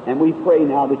 And we pray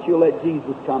now that you'll let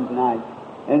Jesus come tonight.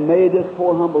 And may this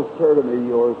poor humble servant of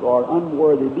yours, Lord,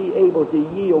 unworthy, be able to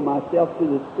yield myself to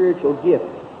the spiritual gift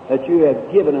that you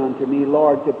have given unto me,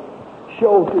 Lord, to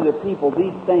show to the people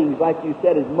these things, like you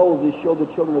said, as Moses showed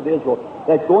the children of Israel,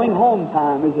 that going home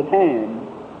time is at hand.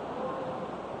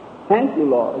 Thank you,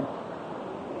 Lord.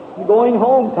 Going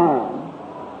home time.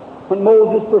 When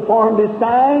Moses performed his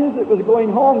signs, it was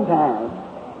going home time.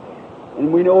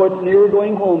 And we know it's near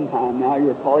going home time now.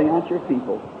 You're calling out your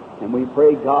people. And we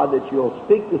pray, God, that you'll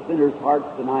speak to sinners' hearts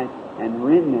tonight and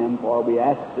rend them, for we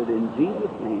ask it in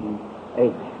Jesus' name.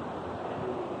 Amen.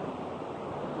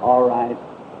 All right.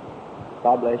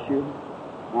 God bless you.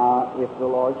 Now, if the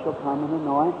Lord shall come and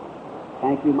anoint,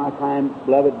 thank you, my kind,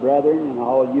 beloved brethren, and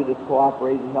all of you that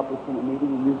cooperate and help us in the meeting,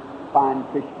 and you fine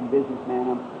Christian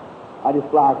businessman. I just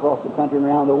fly across the country and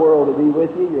around the world to be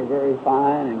with you. You're very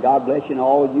fine, and God bless you, and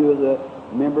all of you, the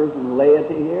members and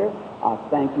laity here. I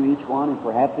thank you, each one, and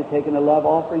perhaps you're taking a love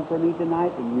offering for me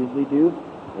tonight, and usually do.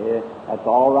 That's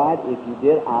all right. If you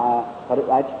did, I put it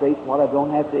right straight what I don't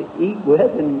have to eat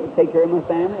with and take care of my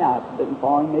family. I put it in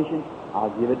foreign mission. I'll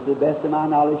give it to the best of my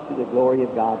knowledge to the glory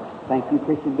of God. Thank you,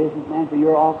 Christian businessman, for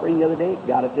your offering the other day.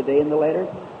 Got it today in the letter.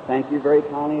 Thank you very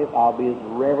kindly. I'll be as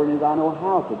reverent as I know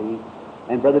how to be.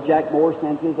 And Brother Jack Moore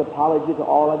sent his apology to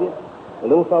all of you. The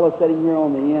little fellow sitting here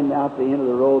on the end, out the end of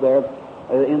the row there,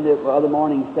 in the other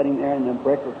morning sitting there in the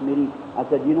breakfast meeting, I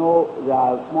said, you know,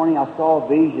 this morning I saw a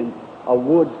vision of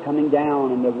woods coming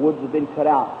down, and the woods have been cut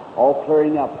out, all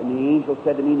clearing up. And the angel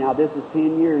said to me, now this is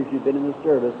 10 years you've been in the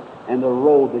service, and the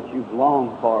road that you've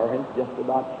longed for is just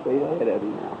about straight ahead of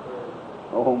you now.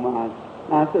 Oh, my.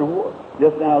 And I said,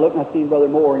 just now I looked and I seen Brother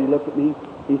Moore, and he looked at me.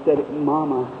 He said,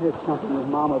 Mama, there's something with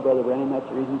Mama, Brother Branham. That's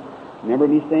the reason. Remember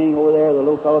me staying over there, the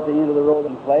little fellow at the end of the road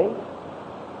in clay?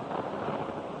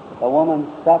 The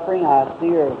woman suffering, I see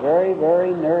her very,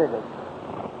 very nervous.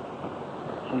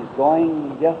 She's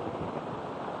going just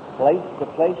place to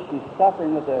place. She's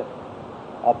suffering with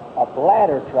a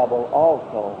bladder trouble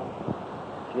also.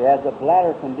 She has a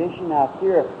bladder condition. I see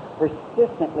her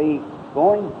persistently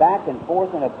going back and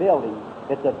forth in a building.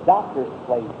 It's a doctor's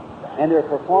place, and they're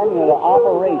performing an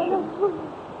operation.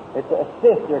 It's a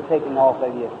cyst they're taking off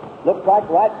of you. Looks like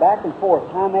right back and forth,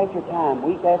 time after time,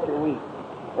 week after week,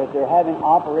 that they're having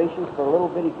operations for little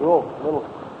bitty growths, little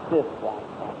cysts like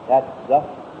that. That's thus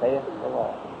saith the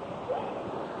Lord.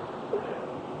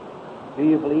 Do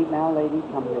you believe now, lady?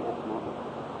 Come here this moment.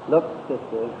 Look,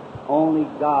 sister, only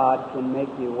God can make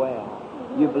you well.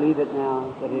 You believe it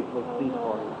now, that it will cease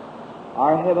for you.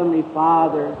 Our Heavenly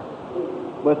Father,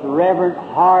 with reverent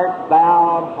heart,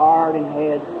 bowed heart and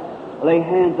head, lay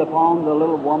hands upon the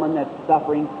little woman that's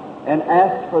suffering and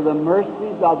ask for the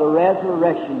mercies of the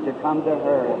resurrection to come to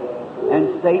her.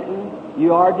 And Satan,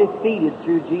 you are defeated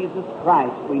through Jesus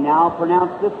Christ. We now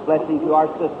pronounce this blessing to our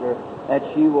sister that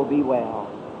she will be well.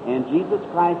 In Jesus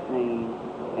Christ's name,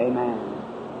 amen.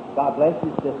 God bless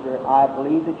you, sister. I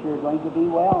believe that you're going to be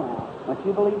well now. Don't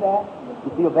you believe that?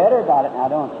 You feel better about it now,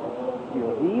 don't you?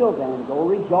 You're healed then. Go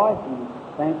rejoicing,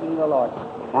 thanking the Lord.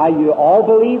 Now, you all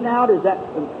believe now? Does that...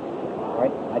 All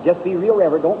right. Now, just be real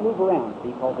reverent. Don't move around, see,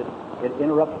 because it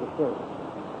interrupts the service.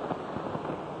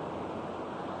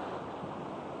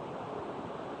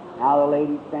 Now the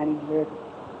lady standing here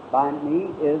by me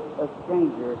is a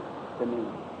stranger to me.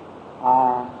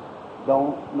 I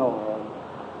don't know her.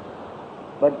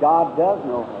 But God does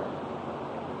know her.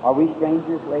 Are we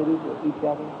strangers, ladies, with each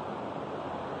other?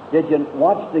 Did you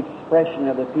watch the expression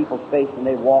of the people's face when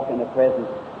they walk in the presence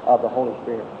of the Holy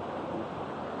Spirit?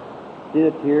 See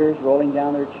the tears rolling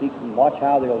down their cheeks, and watch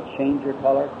how they'll change their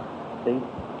color. See?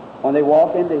 When they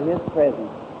walk into His presence.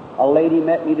 A lady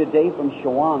met me today from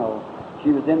Shawano. She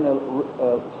was in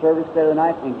the service the other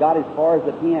night and got as far as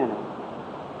the piano.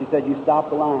 She said, "You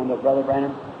stopped the line, but Brother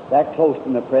Branham, that close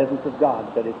in the presence of God,"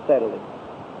 said, "it settled it.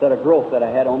 Said a growth that I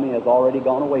had on me has already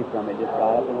gone away from me. Just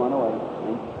got up and went away."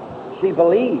 See? She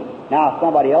believed. Now, if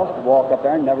somebody else could walk up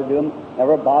there and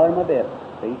never bother him a bit.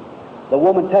 See? The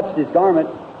woman touched his garment,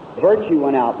 virtue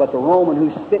went out, but the Roman who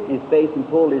spit in his face and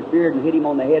pulled his beard and hit him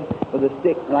on the head with a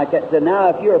stick like that said, "Now,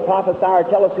 if you're a prophesier,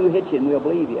 tell us who hit you and we'll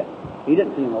believe you." He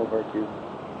didn't see no virtue.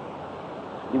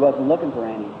 He wasn't looking for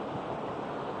any.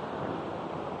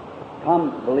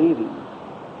 Come, believe Him.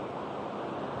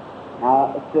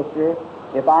 Now, sister,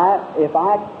 if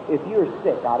you're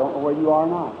sick, I don't know where you are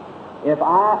now. If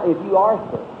you are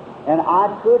sick, and I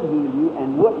could heal you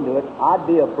and wouldn't do it, I'd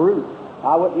be a brute.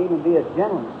 I wouldn't even be a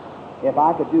gentleman if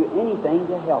I could do anything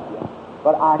to help you.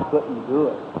 But I couldn't do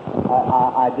it.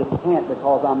 I just can't,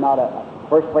 because I'm not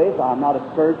first place, I'm not a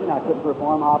surgeon. I couldn't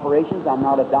perform operations. I'm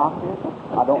not a doctor.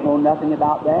 I don't know nothing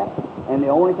about that. And the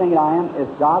only thing that I am is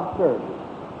God's servant.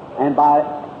 And by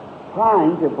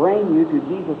trying to bring you to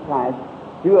Jesus Christ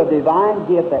through a divine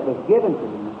gift that was given to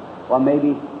me, well,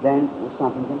 maybe then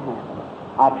something can happen.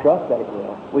 I trust that it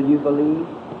will. Will you believe?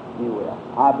 You will.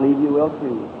 I believe you will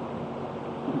too.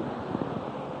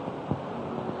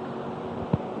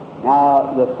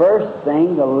 Now, the first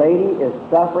thing, the lady is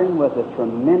suffering with a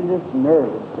tremendous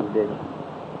nervous condition.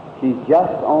 She's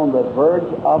just on the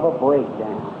verge of a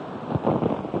breakdown.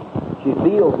 She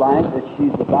feels like that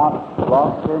she's about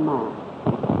lost her mind.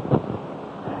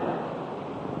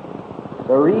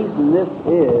 The reason this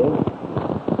is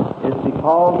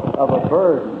because of a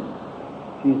burden.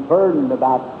 She's burdened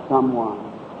about someone.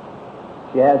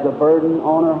 She has a burden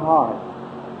on her heart.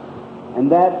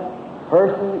 And that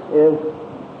person is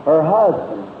her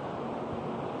husband.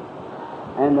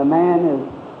 And the man has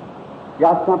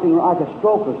got something like a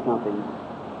stroke or something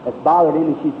that's bothered him,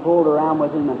 and she's pulled around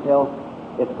with him until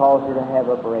it's caused her to have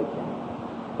a breakdown.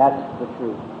 That's the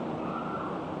truth.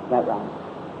 Is that right?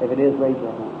 If it is, raise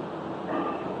your hand.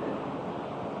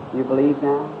 You believe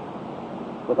now?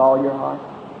 With all your heart?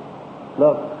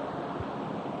 Look,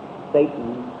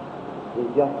 Satan is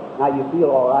just... Now you feel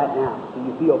all right now. So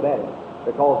you feel better.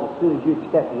 Because as soon as you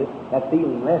accepted it, that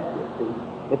feeling left you, see?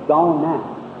 It's gone now.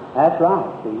 That's right,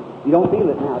 see? You don't feel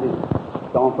it now, do you?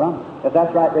 It's gone from you. If that's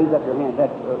right, raise up your hand.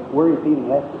 That worry feeling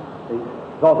left you, see?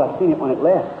 Because I've seen it when it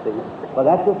left, see? But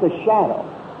that's just a shadow.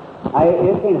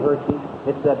 It can't hurt you.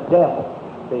 It's the devil,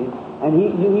 see? And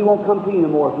he won't come to you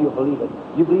anymore if you believe it.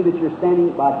 You believe that you're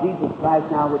standing by Jesus Christ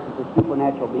now, which is a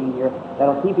supernatural being here,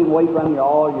 that'll keep him away from you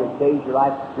all your days, your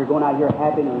life. You're going out here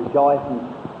happy and rejoicing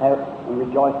and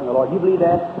rejoice in the Lord. You believe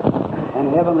that?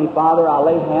 And Heavenly Father, I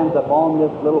lay hands upon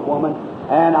this little woman,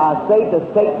 and I say to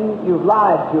Satan, you've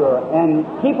lied to her, and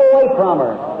keep away from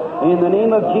her. In the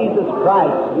name of Jesus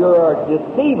Christ, you're a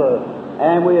deceiver,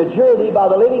 and we adjure thee by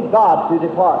the living God to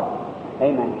depart.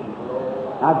 Amen.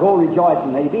 Now go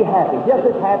rejoicing, lady. Be happy. Just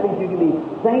as happy as you can be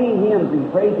singing hymns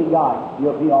and praising God.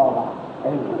 You'll be all right.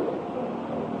 Amen.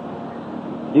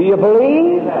 Do you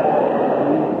believe?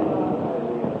 Amen.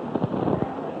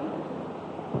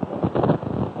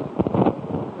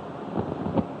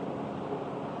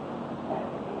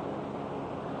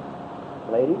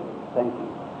 Lady, thank you.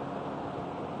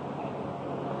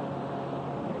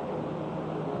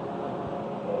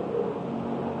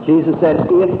 Jesus said,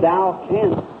 if thou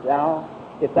canst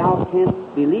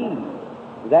believe.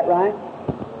 Is that right?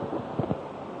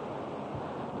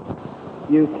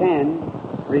 You can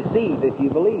receive if you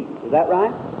believe. Is that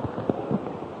right?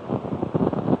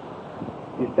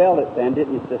 You felt it then,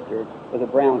 didn't you, sister, with a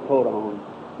brown coat on?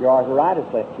 Your arthritis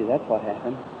left you. That's what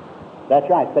happened. That's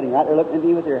right, sitting right there looking at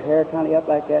me with your hair kind of up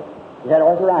like that. You had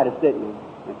arthritis, didn't you?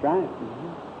 That's right.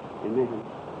 Mm-hmm. Amen.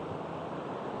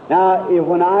 Now,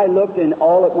 when I looked and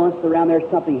all at once around there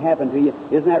something happened to you,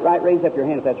 isn't that right? Raise up your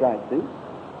hand if that's right. See?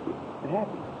 It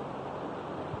happened.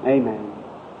 Amen.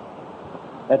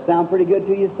 That sound pretty good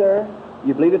to you, sir?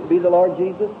 You believe it to be the Lord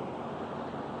Jesus?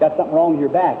 Got something wrong with your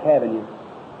back, haven't you?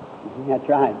 Mm-hmm. That's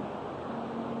right.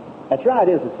 That's right,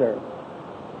 isn't it, sir?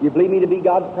 You believe me to be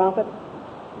God's prophet?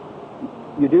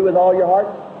 You do with all your heart?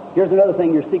 Here's another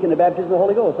thing. You're seeking the baptism of the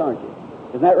Holy Ghost, aren't you?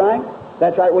 Isn't that right?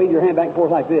 That's right. Wave your hand back and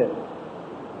forth like this.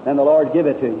 then the Lord give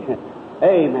it to you.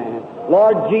 Amen.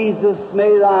 Lord Jesus,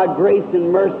 may Thy grace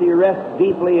and mercy rest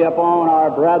deeply upon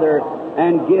our brother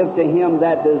and give to him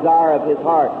that desire of his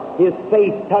heart. His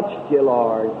faith touched you,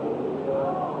 Lord.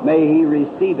 May he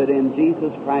receive it in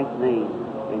Jesus Christ's name.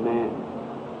 Amen.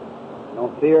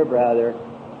 Don't fear, brother.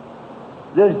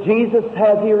 Does Jesus,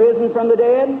 has He risen from the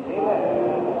dead?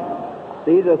 Amen.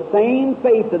 See, the same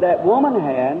faith that that woman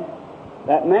had,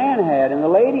 that man had, and the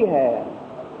lady had.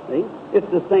 See? It's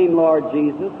the same Lord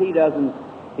Jesus. He doesn't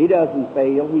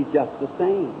fail. He's just the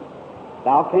same.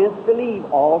 Thou canst believe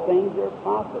all things are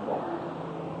possible.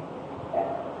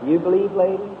 You believe,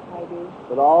 lady? I do.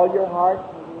 With all your heart?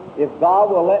 If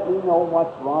God will let me know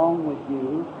what's wrong with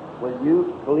you, will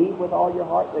you believe with all your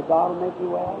heart that God will make you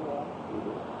well?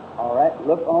 All right,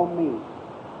 look on me.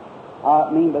 I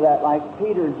mean by that, like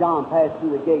Peter and John passed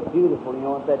through the gate beautiful,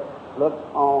 and said, look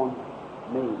on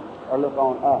me, or look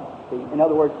on us. See, in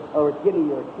other words, give me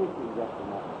your attention just a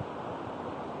moment.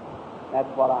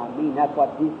 That's what I mean. That's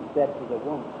what Jesus said to the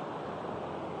woman.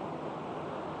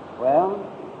 Well,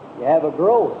 you have a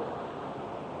growth.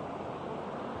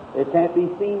 It can't be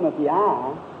seen with the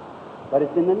eye, but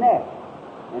it's in the neck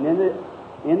and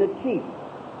in the cheek,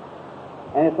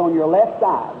 and it's on your left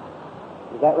side.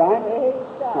 Is that right?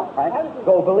 Right.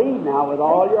 Go believe now with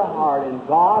all your heart, and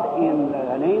God, in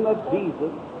the name of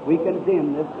Jesus, we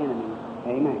condemn this enemy.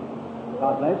 Amen.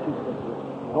 God bless you, sister.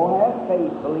 Go have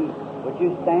faith, believe. Would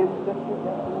you stand, sister, just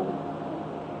a moment?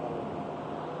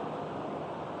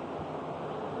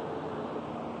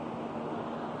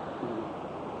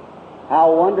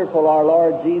 How wonderful our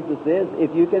Lord Jesus is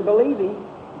if you can believe Him.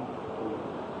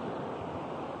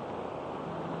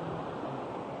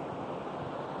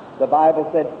 The Bible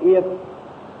said, if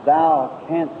thou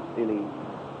canst believe,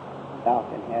 thou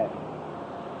can have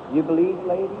it. You believe,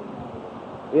 lady?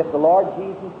 If the Lord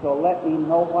Jesus will let me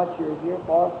know what you're here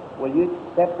for, will you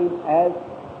accept Him as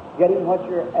getting what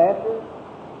you're after?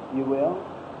 You will.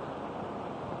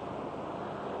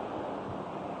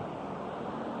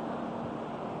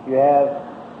 You have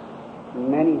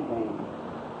many things.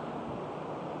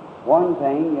 One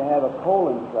thing, you have a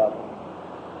colon trouble.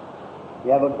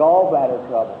 You have a gallbladder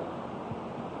trouble.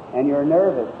 And you're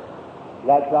nervous.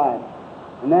 That's right.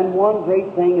 And then one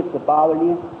great thing that's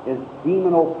bothering you is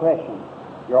demon oppression.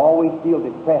 You always feel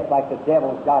depressed, like the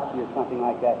devil's got you or something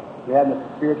like that. You're having a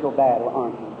spiritual battle,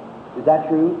 aren't you? Is that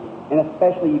true? And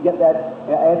especially you get that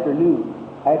afternoon,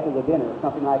 after the dinner, or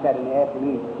something like that in the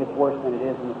afternoon. It's worse than it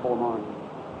is in the foremorning.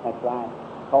 That's right.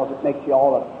 Because it makes you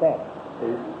all upset.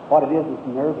 See? What it is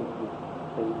nervousness.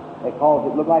 See? It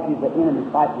calls it look like he's the enemy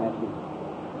fighting at you.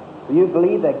 Do you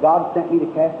believe that God sent me to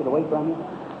cast it away from you?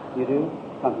 You do?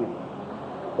 Come here.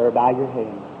 Sir, bow your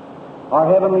head.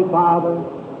 Our Heavenly Father,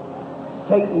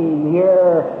 Satan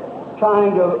here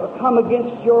trying to come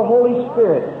against your Holy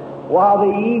Spirit while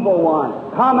the evil one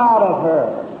come out of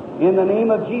her. In the name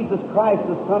of Jesus Christ,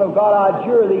 the Son of God, I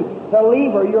adjure thee to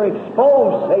leave her. You're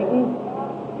exposed, Satan.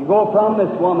 You go from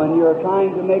this woman. You're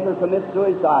trying to make her commit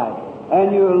suicide.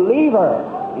 And you leave her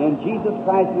in Jesus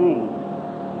Christ's name.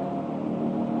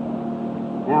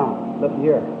 Now, look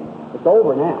here. It's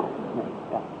over now.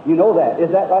 You know that.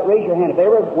 Is that right? Raise your hand. If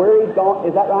ever where he's gone,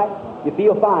 is that right? You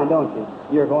feel fine, don't you?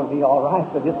 You're going to be all right.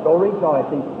 So just go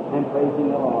rejoicing and praising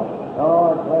the Lord.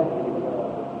 Lord bless you.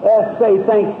 Let's say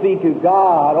thanks be to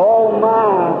God. Oh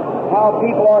my, how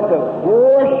people are to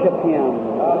worship Him.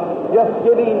 Just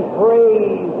give Him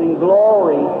praise and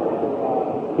glory.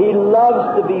 He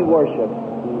loves to be worshipped.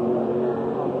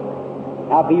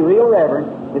 Now be real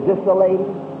reverent. Is this the lady?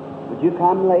 Would you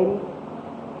come, lady?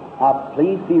 Now,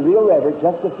 please be real reverent,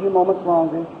 just a few moments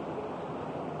longer.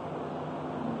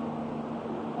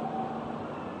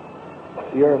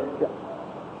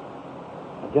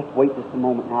 Just wait just a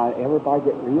moment. Now, everybody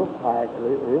get real quiet,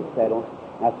 real settled.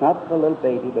 Now, it's not for a little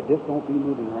baby, but just don't be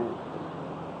moving around.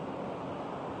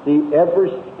 See, every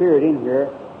spirit in here,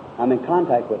 I'm in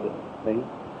contact with it, see?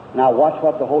 Now, watch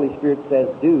what the Holy Spirit says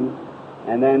do,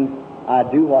 and then I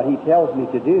do what He tells me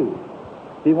to do.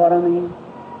 See what I mean?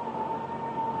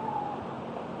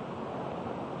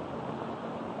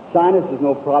 Sinus is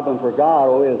no problem for God,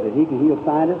 oh, is it? He can heal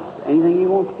sinus anything He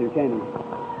wants to, can He?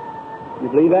 You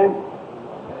believe that?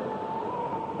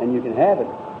 And you can have it.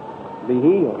 Be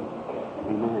healed.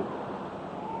 Amen.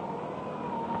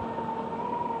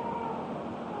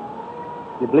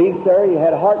 You believe, sir, you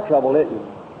had a heart trouble, didn't you?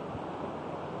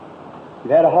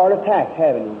 You've had a heart attack,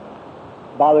 haven't you?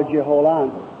 Bothered your whole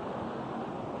life.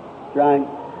 Trying,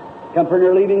 come pretty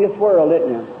near leaving this world,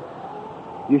 didn't you?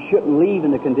 You shouldn't leave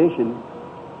in the condition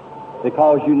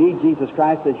because you need Jesus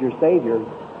Christ as your Savior.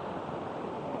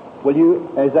 Will you,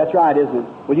 that's right, isn't it?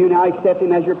 Will you now accept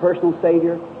Him as your personal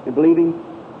Savior and believe Him?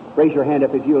 Raise your hand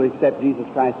up if you will accept Jesus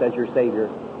Christ as your Savior.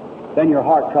 Then your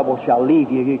heart trouble shall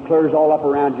leave you. It clears all up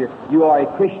around you. You are a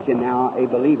Christian now, a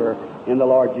believer in the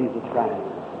Lord Jesus Christ.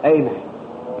 Amen.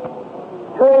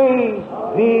 Praise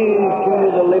be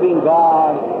to the living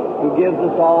God who gives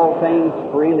us all things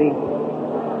freely.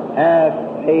 Have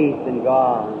faith in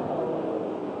God.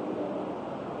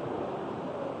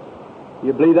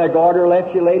 You believe that garter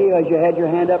left you, lady, as you had your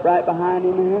hand up right behind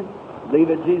Him there? Believe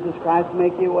that Jesus Christ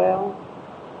make you well?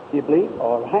 Do you believe?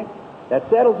 All right. That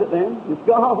settles it then. It's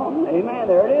gone. Amen.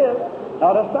 There it is.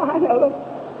 Not a sign of it.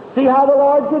 See how the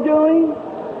Lord's are doing?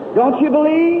 Don't you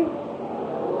believe?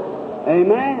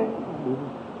 Amen.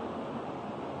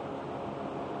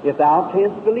 If thou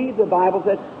canst believe, the Bible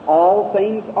says, all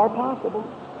things are possible.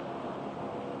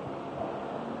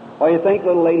 Or you think,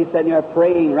 little lady sitting there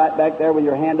praying right back there with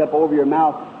your hand up over your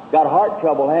mouth, got heart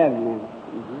trouble, haven't you?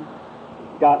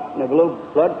 Got a little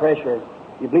blood pressure.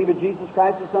 You believe that Jesus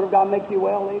Christ, the Son of God, makes you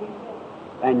well, lady?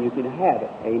 And you can have it.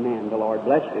 Amen. The Lord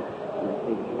bless you.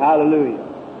 Hallelujah.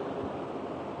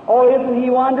 Oh, isn't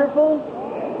He wonderful?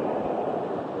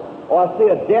 Oh, I see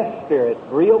a death spirit,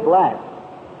 real black,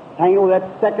 hanging over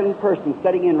that second person,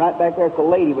 sitting in right back there. It's a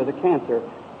lady with a cancer,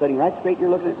 sitting right straight.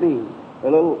 You're looking at me. A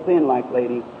little thin-like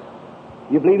lady.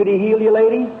 You believe that He healed you,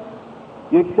 lady?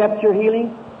 You accept your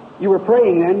healing? You were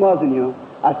praying then, wasn't you?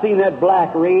 I seen that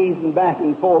black raising back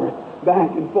and forth,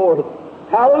 back and forth.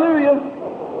 Hallelujah!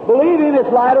 Believe Him,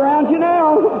 it's right around you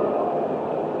now.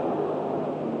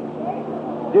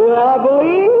 Do I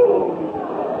believe?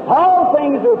 All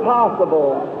things are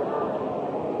possible.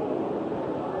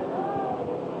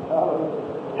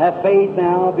 Have faith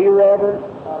now. Be reverent.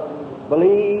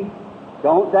 Believe.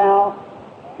 Don't doubt.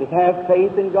 Just have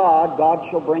faith in God. God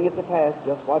shall bring it to pass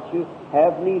just what you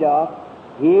have need of.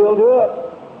 He'll do it.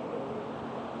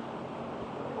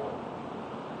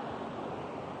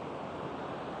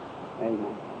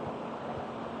 Amen.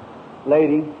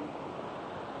 Lady,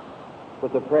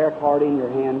 with the prayer card in your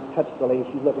hand, touch the lady.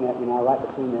 She's looking at me now, right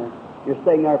between there. You're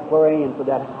sitting there praying for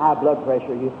that high blood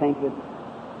pressure. You think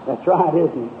that's right,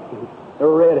 isn't it? A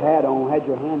red hat on, had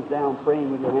your hands down, praying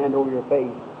with your hand over your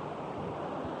face.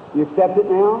 You accept it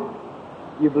now?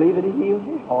 You believe that He heals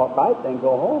you? All right, then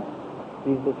go home.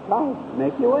 Jesus Christ,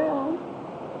 make you well.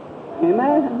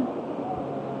 Amen.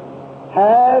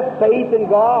 Have faith in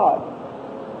God.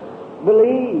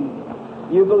 Believe.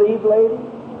 You believe, lady?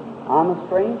 I'm a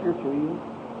stranger to you.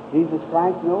 Jesus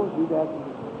Christ knows you, doesn't He?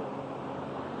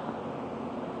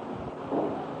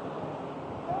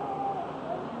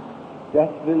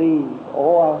 Just believe.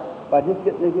 Or by just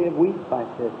getting a bit weak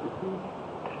like this, you see.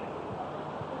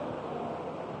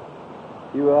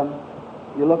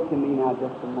 You look to me now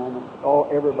just a moment. Oh,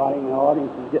 everybody in the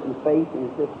audience is getting faith, and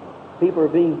it's just people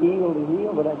are being healed and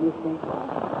healed, but I just think,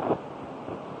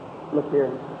 look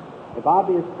here. If I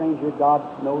be a stranger, God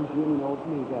knows you and He knows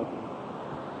me, doesn't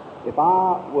He? If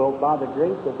I will, by the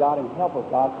grace of God and help of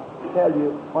God, tell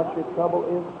you what your trouble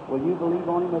is, will you believe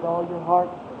on Him with all your heart?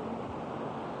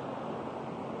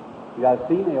 You got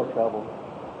female trouble,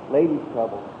 ladies'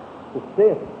 trouble, the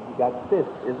cyst. You got cyst,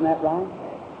 isn't that right?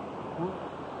 Huh?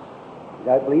 You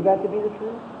got to believe that to be the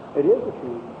truth? It is the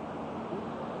truth.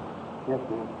 Yes,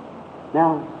 ma'am.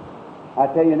 Now, I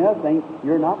tell you another thing.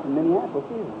 You're not from Minneapolis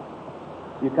either.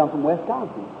 You come from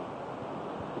Wisconsin.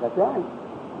 That's right.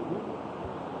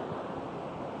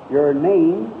 Your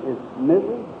name is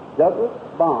Mrs. Douglas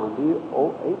Bond,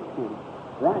 B-O-H-N.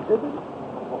 Right, is it?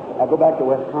 I'll go back to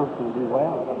Wisconsin and do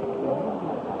well.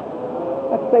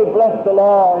 Let's say, bless the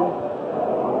Lord.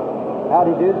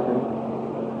 Howdy do, sir.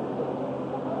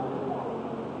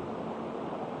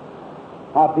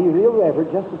 I'll be real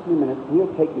reverent just a few minutes.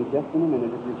 He'll take me just in a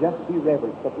minute. If you just be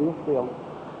reverent, but real still.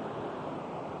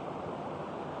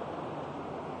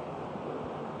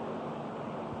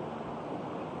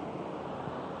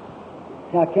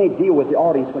 See, I can't deal with the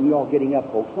audience when you're all getting up,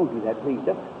 folks. Don't do that, please.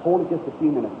 Just hold it just a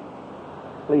few minutes.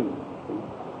 Please.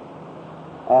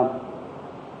 I'd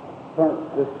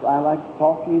like to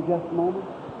talk to you just a moment.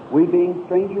 We being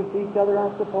strangers to each other,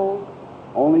 I suppose.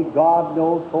 Only God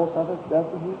knows both of us,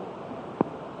 doesn't He?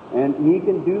 And He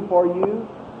can do for you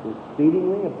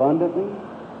exceedingly, abundantly.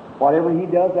 Whatever He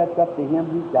does, that's up to Him.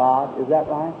 He's God. Is that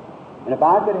right? And if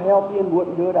I could help you and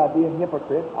wouldn't do it, I'd be a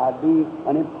hypocrite. I'd be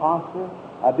an imposter.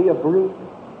 I'd be a brute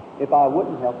if I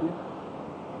wouldn't help you.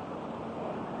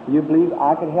 You believe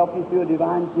I could help you through a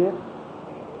divine gift?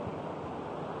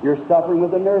 You're suffering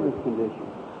with a nervous condition.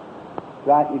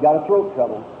 Right? You got a throat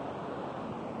trouble.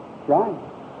 That's right.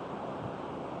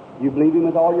 You believe Him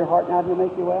with all your heart now to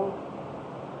make you well?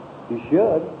 You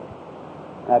should.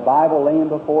 That Bible laying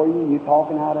before you, you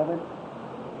talking out of it?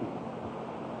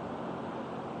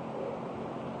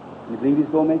 You believe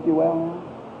He's going to make you well now?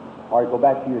 Or you go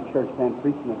back to your church then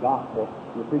preaching the gospel.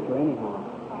 You're a preacher anyhow.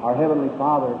 Our Heavenly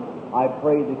Father, I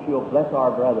pray that You'll bless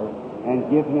our brother and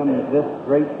give him this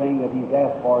great thing that he's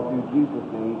asked for through Jesus'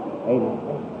 name. Amen.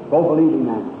 Go believe Him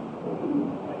now.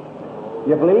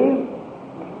 You believe?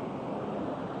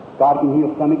 God can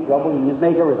heal stomach trouble and just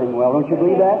make everything well. Don't you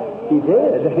believe that? He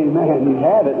did. Amen. You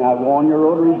have it. Now go on your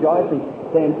road rejoicing,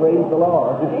 saying, praise the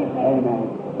Lord.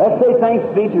 Amen. Let's say thanks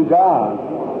be to God.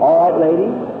 All right,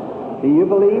 ladies. Do you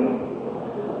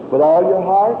believe with all your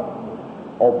heart?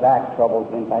 Oh, back troubles,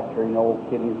 in fact, no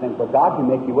kidney things. But God can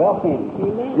make you well, can't He?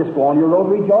 Amen. Just go on your road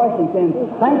rejoicing, saying,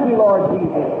 thank you, Lord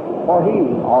Jesus, for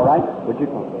healing. All right? Would you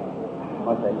come?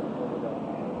 What's that?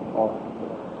 Oh,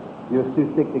 you're too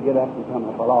sick to get up and come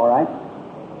up. Well, all right.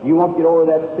 You want to get over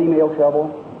that female trouble?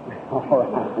 All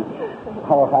right.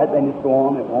 All right, then just go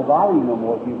on. It won't bother you no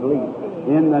more if you believe.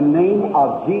 In the name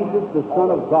of Jesus, the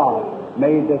Son of God,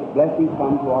 may this blessing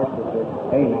come to our sister.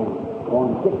 Amen. Go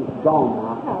on, sickness is gone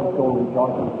now. Let's go and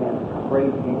rejoice and sing.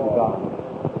 Praise be to God.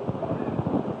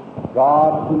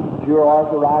 God, who's cure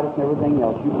arthritis and everything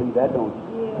else, you believe that, don't you?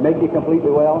 Make you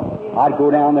completely well? I'd go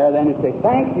down there then and say,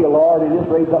 thank you, Lord, and just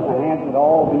raise up my hands and it'll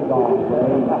all be gone.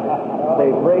 Say,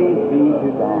 praise be to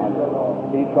God.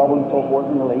 Any trouble and so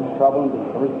forth in the legs, trouble and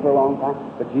discouraged for a long time,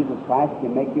 but Jesus Christ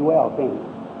can make you well, can't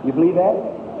He? You believe that?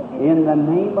 In the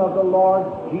name of the Lord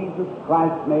Jesus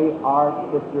Christ, may our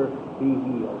sister be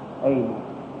healed. Amen.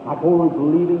 Now go on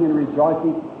believing and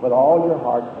rejoicing with all your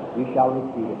heart, you shall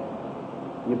receive it.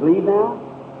 You believe now?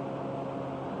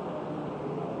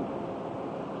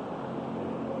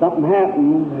 Something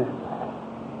happened.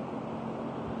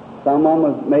 Someone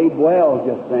was made well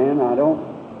just then. I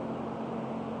don't.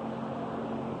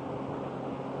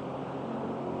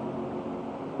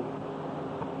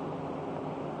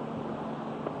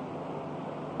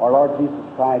 Our Lord Jesus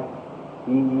Christ,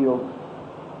 He heals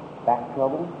back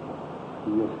trouble,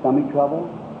 He heals stomach trouble,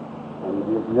 and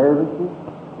He heals nervousness,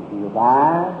 He heals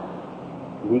eyes,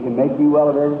 and He can make you well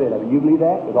of every bit of it. You believe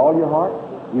that with all your heart?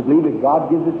 You believe that God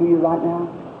gives it to you right now?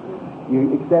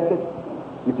 You accept it?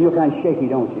 You feel kind of shaky,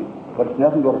 don't you? But it's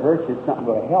nothing going to hurt you, it's something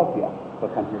going to help you. So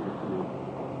come here to me.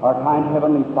 Our kind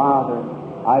Heavenly Father,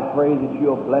 I pray that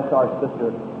You'll bless our sister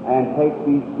and take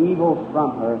these evils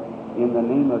from her in the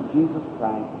name of Jesus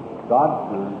Christ,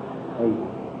 God's Son. Amen.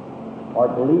 Or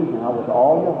believe now with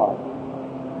all your heart.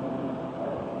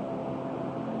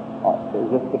 Is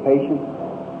this the patient?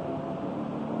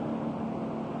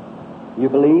 You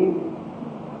believe?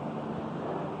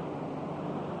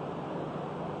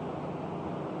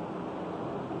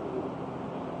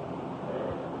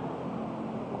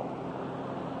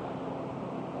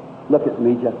 Look at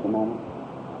me just a moment.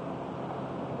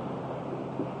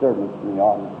 Disturbance in the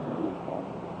audience.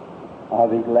 I'll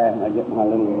be glad when I get my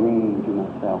little room to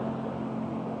myself.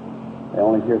 They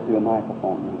only hear through a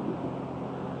microphone.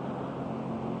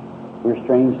 We're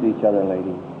strange to each other,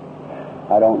 lady.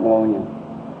 I don't know you.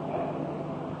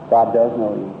 God does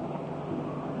know you.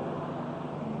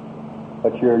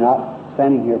 But you're not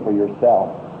standing here for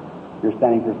yourself. You're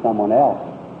standing for someone else.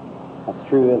 That's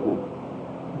true, isn't it?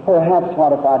 Perhaps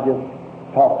what if I just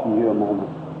talk to you a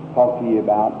moment? Talk to you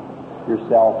about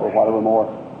yourself or whatever more,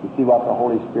 and see what the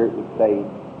Holy Spirit would say.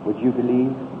 Would you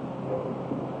believe?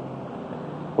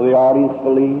 Will the audience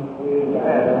believe?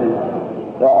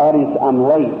 The audience, I'm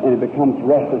late, and it becomes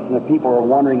restless, and the people are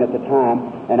wondering at the time,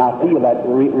 and I feel that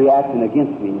reacting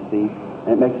against me, you see,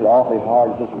 and it makes it awfully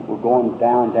hard. It's just we're going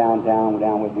down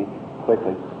with me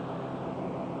quickly.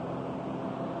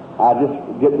 I just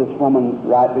get this woman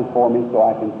right before me so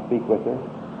I can speak with her.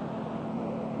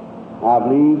 I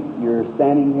believe you're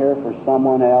standing here for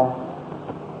someone else,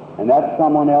 and that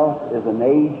someone else is an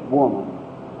aged woman.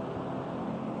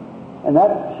 And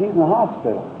she's in the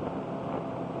hospital.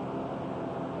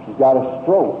 She's got a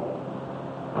stroke.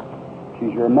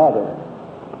 She's your mother.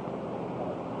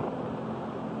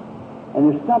 And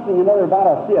there's something another about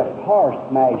I see a car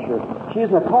smash her. She was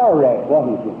in a car wreck,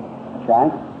 wasn't she? That's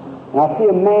right. And I see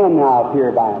a man now up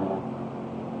here by me.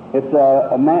 It's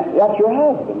a man. That's your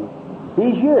husband.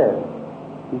 He's yours.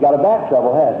 He's got a back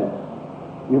trouble, hasn't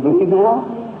he? You believe now?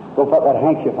 Go put that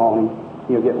handkerchief on him.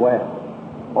 He'll get wet.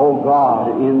 Oh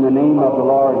God, in the name of the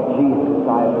Lord Jesus,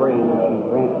 I pray that You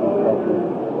grant me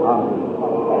blessing. Amen.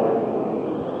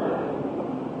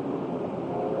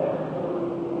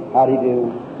 How do you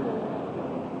do?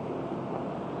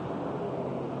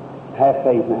 Have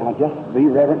faith now. Just be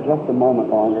reverent just a moment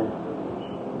longer.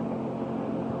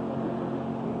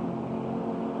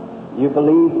 You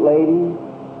believe, lady,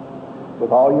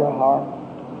 with all your heart?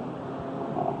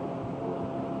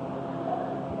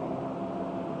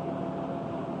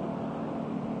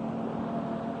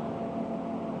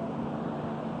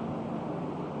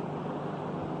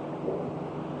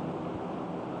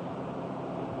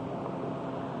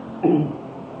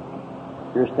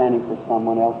 You're standing for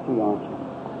someone else too, aren't you?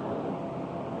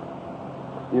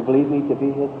 You believe me to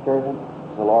be His servant,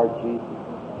 the Lord Jesus?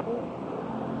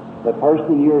 The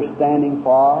person you're standing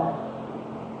for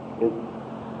is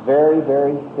very,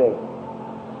 very sick.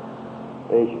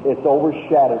 It's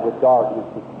overshadowed with darkness.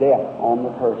 It's death on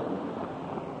the person.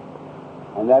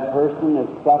 And that person is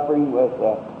suffering with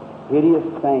a hideous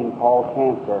thing called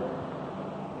cancer.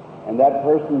 And that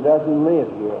person doesn't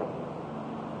live here.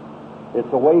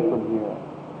 It's away from here.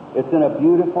 It's in a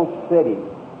beautiful city.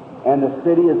 And the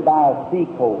city is by a sea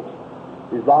coast.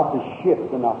 There's lots of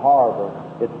ships in the harbor.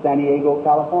 It's San Diego,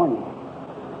 California.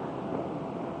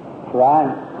 That's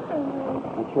right.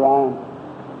 That's right.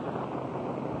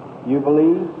 You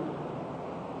believe?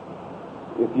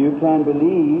 If you can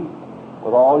believe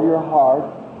with all your heart,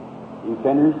 you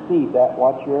can receive that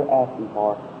what you're asking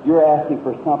for. You're asking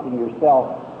for something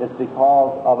yourself. It's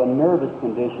because of a nervous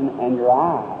condition and your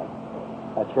eyes.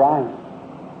 That's right.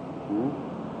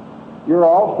 You're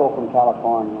also from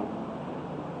California.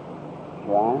 That's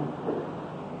right.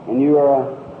 And you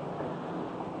are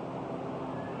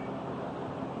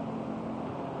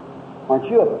aren't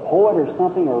you a poet or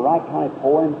something, or write kind of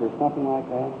poems or something like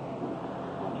that?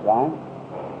 That's right.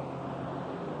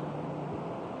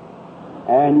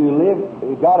 And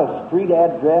you got a street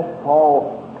address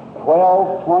called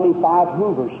 1225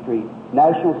 Hoover Street,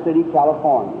 National City,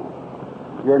 California.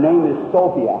 Your name is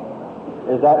Sophia.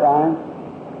 Is that right?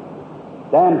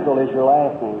 Damsel is your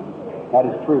last name. That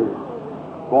is true.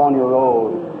 Go on your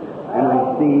road and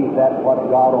receive that what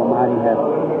God Almighty has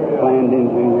planned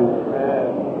into you.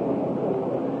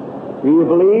 Do you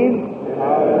believe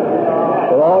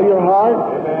with all your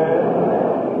heart?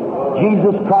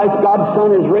 Jesus Christ, God's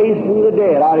Son, is raised from the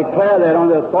dead. I declare that on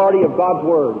the authority of God's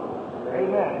Word.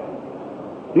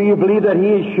 Do you believe that He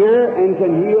is here and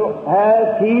can heal,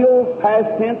 has healed,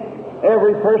 past tense,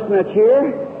 every person that's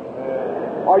here?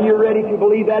 Are you ready to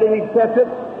believe that and accept it?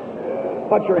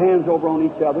 Put your hands over on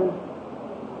each other.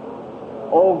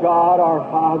 Oh God, our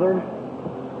Father,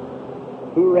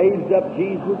 who raised up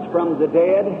Jesus from the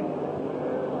dead,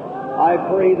 I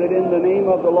pray that in the name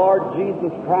of the Lord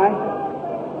Jesus Christ,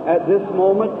 at this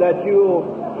moment that you'll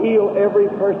heal every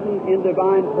person in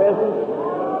divine presence,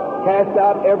 cast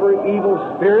out every evil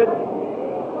spirit,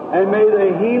 and may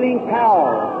the healing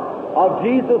power of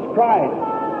Jesus Christ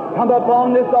come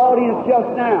upon this audience just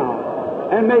now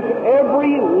and make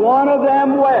every one of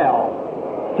them well.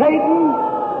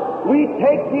 Satan, we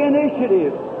take the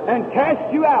initiative and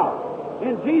cast you out.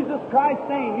 In Jesus Christ's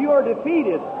name, you are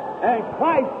defeated. And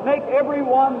Christ make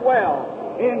everyone well.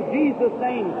 In Jesus'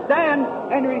 name, stand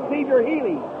and receive your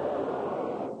healing.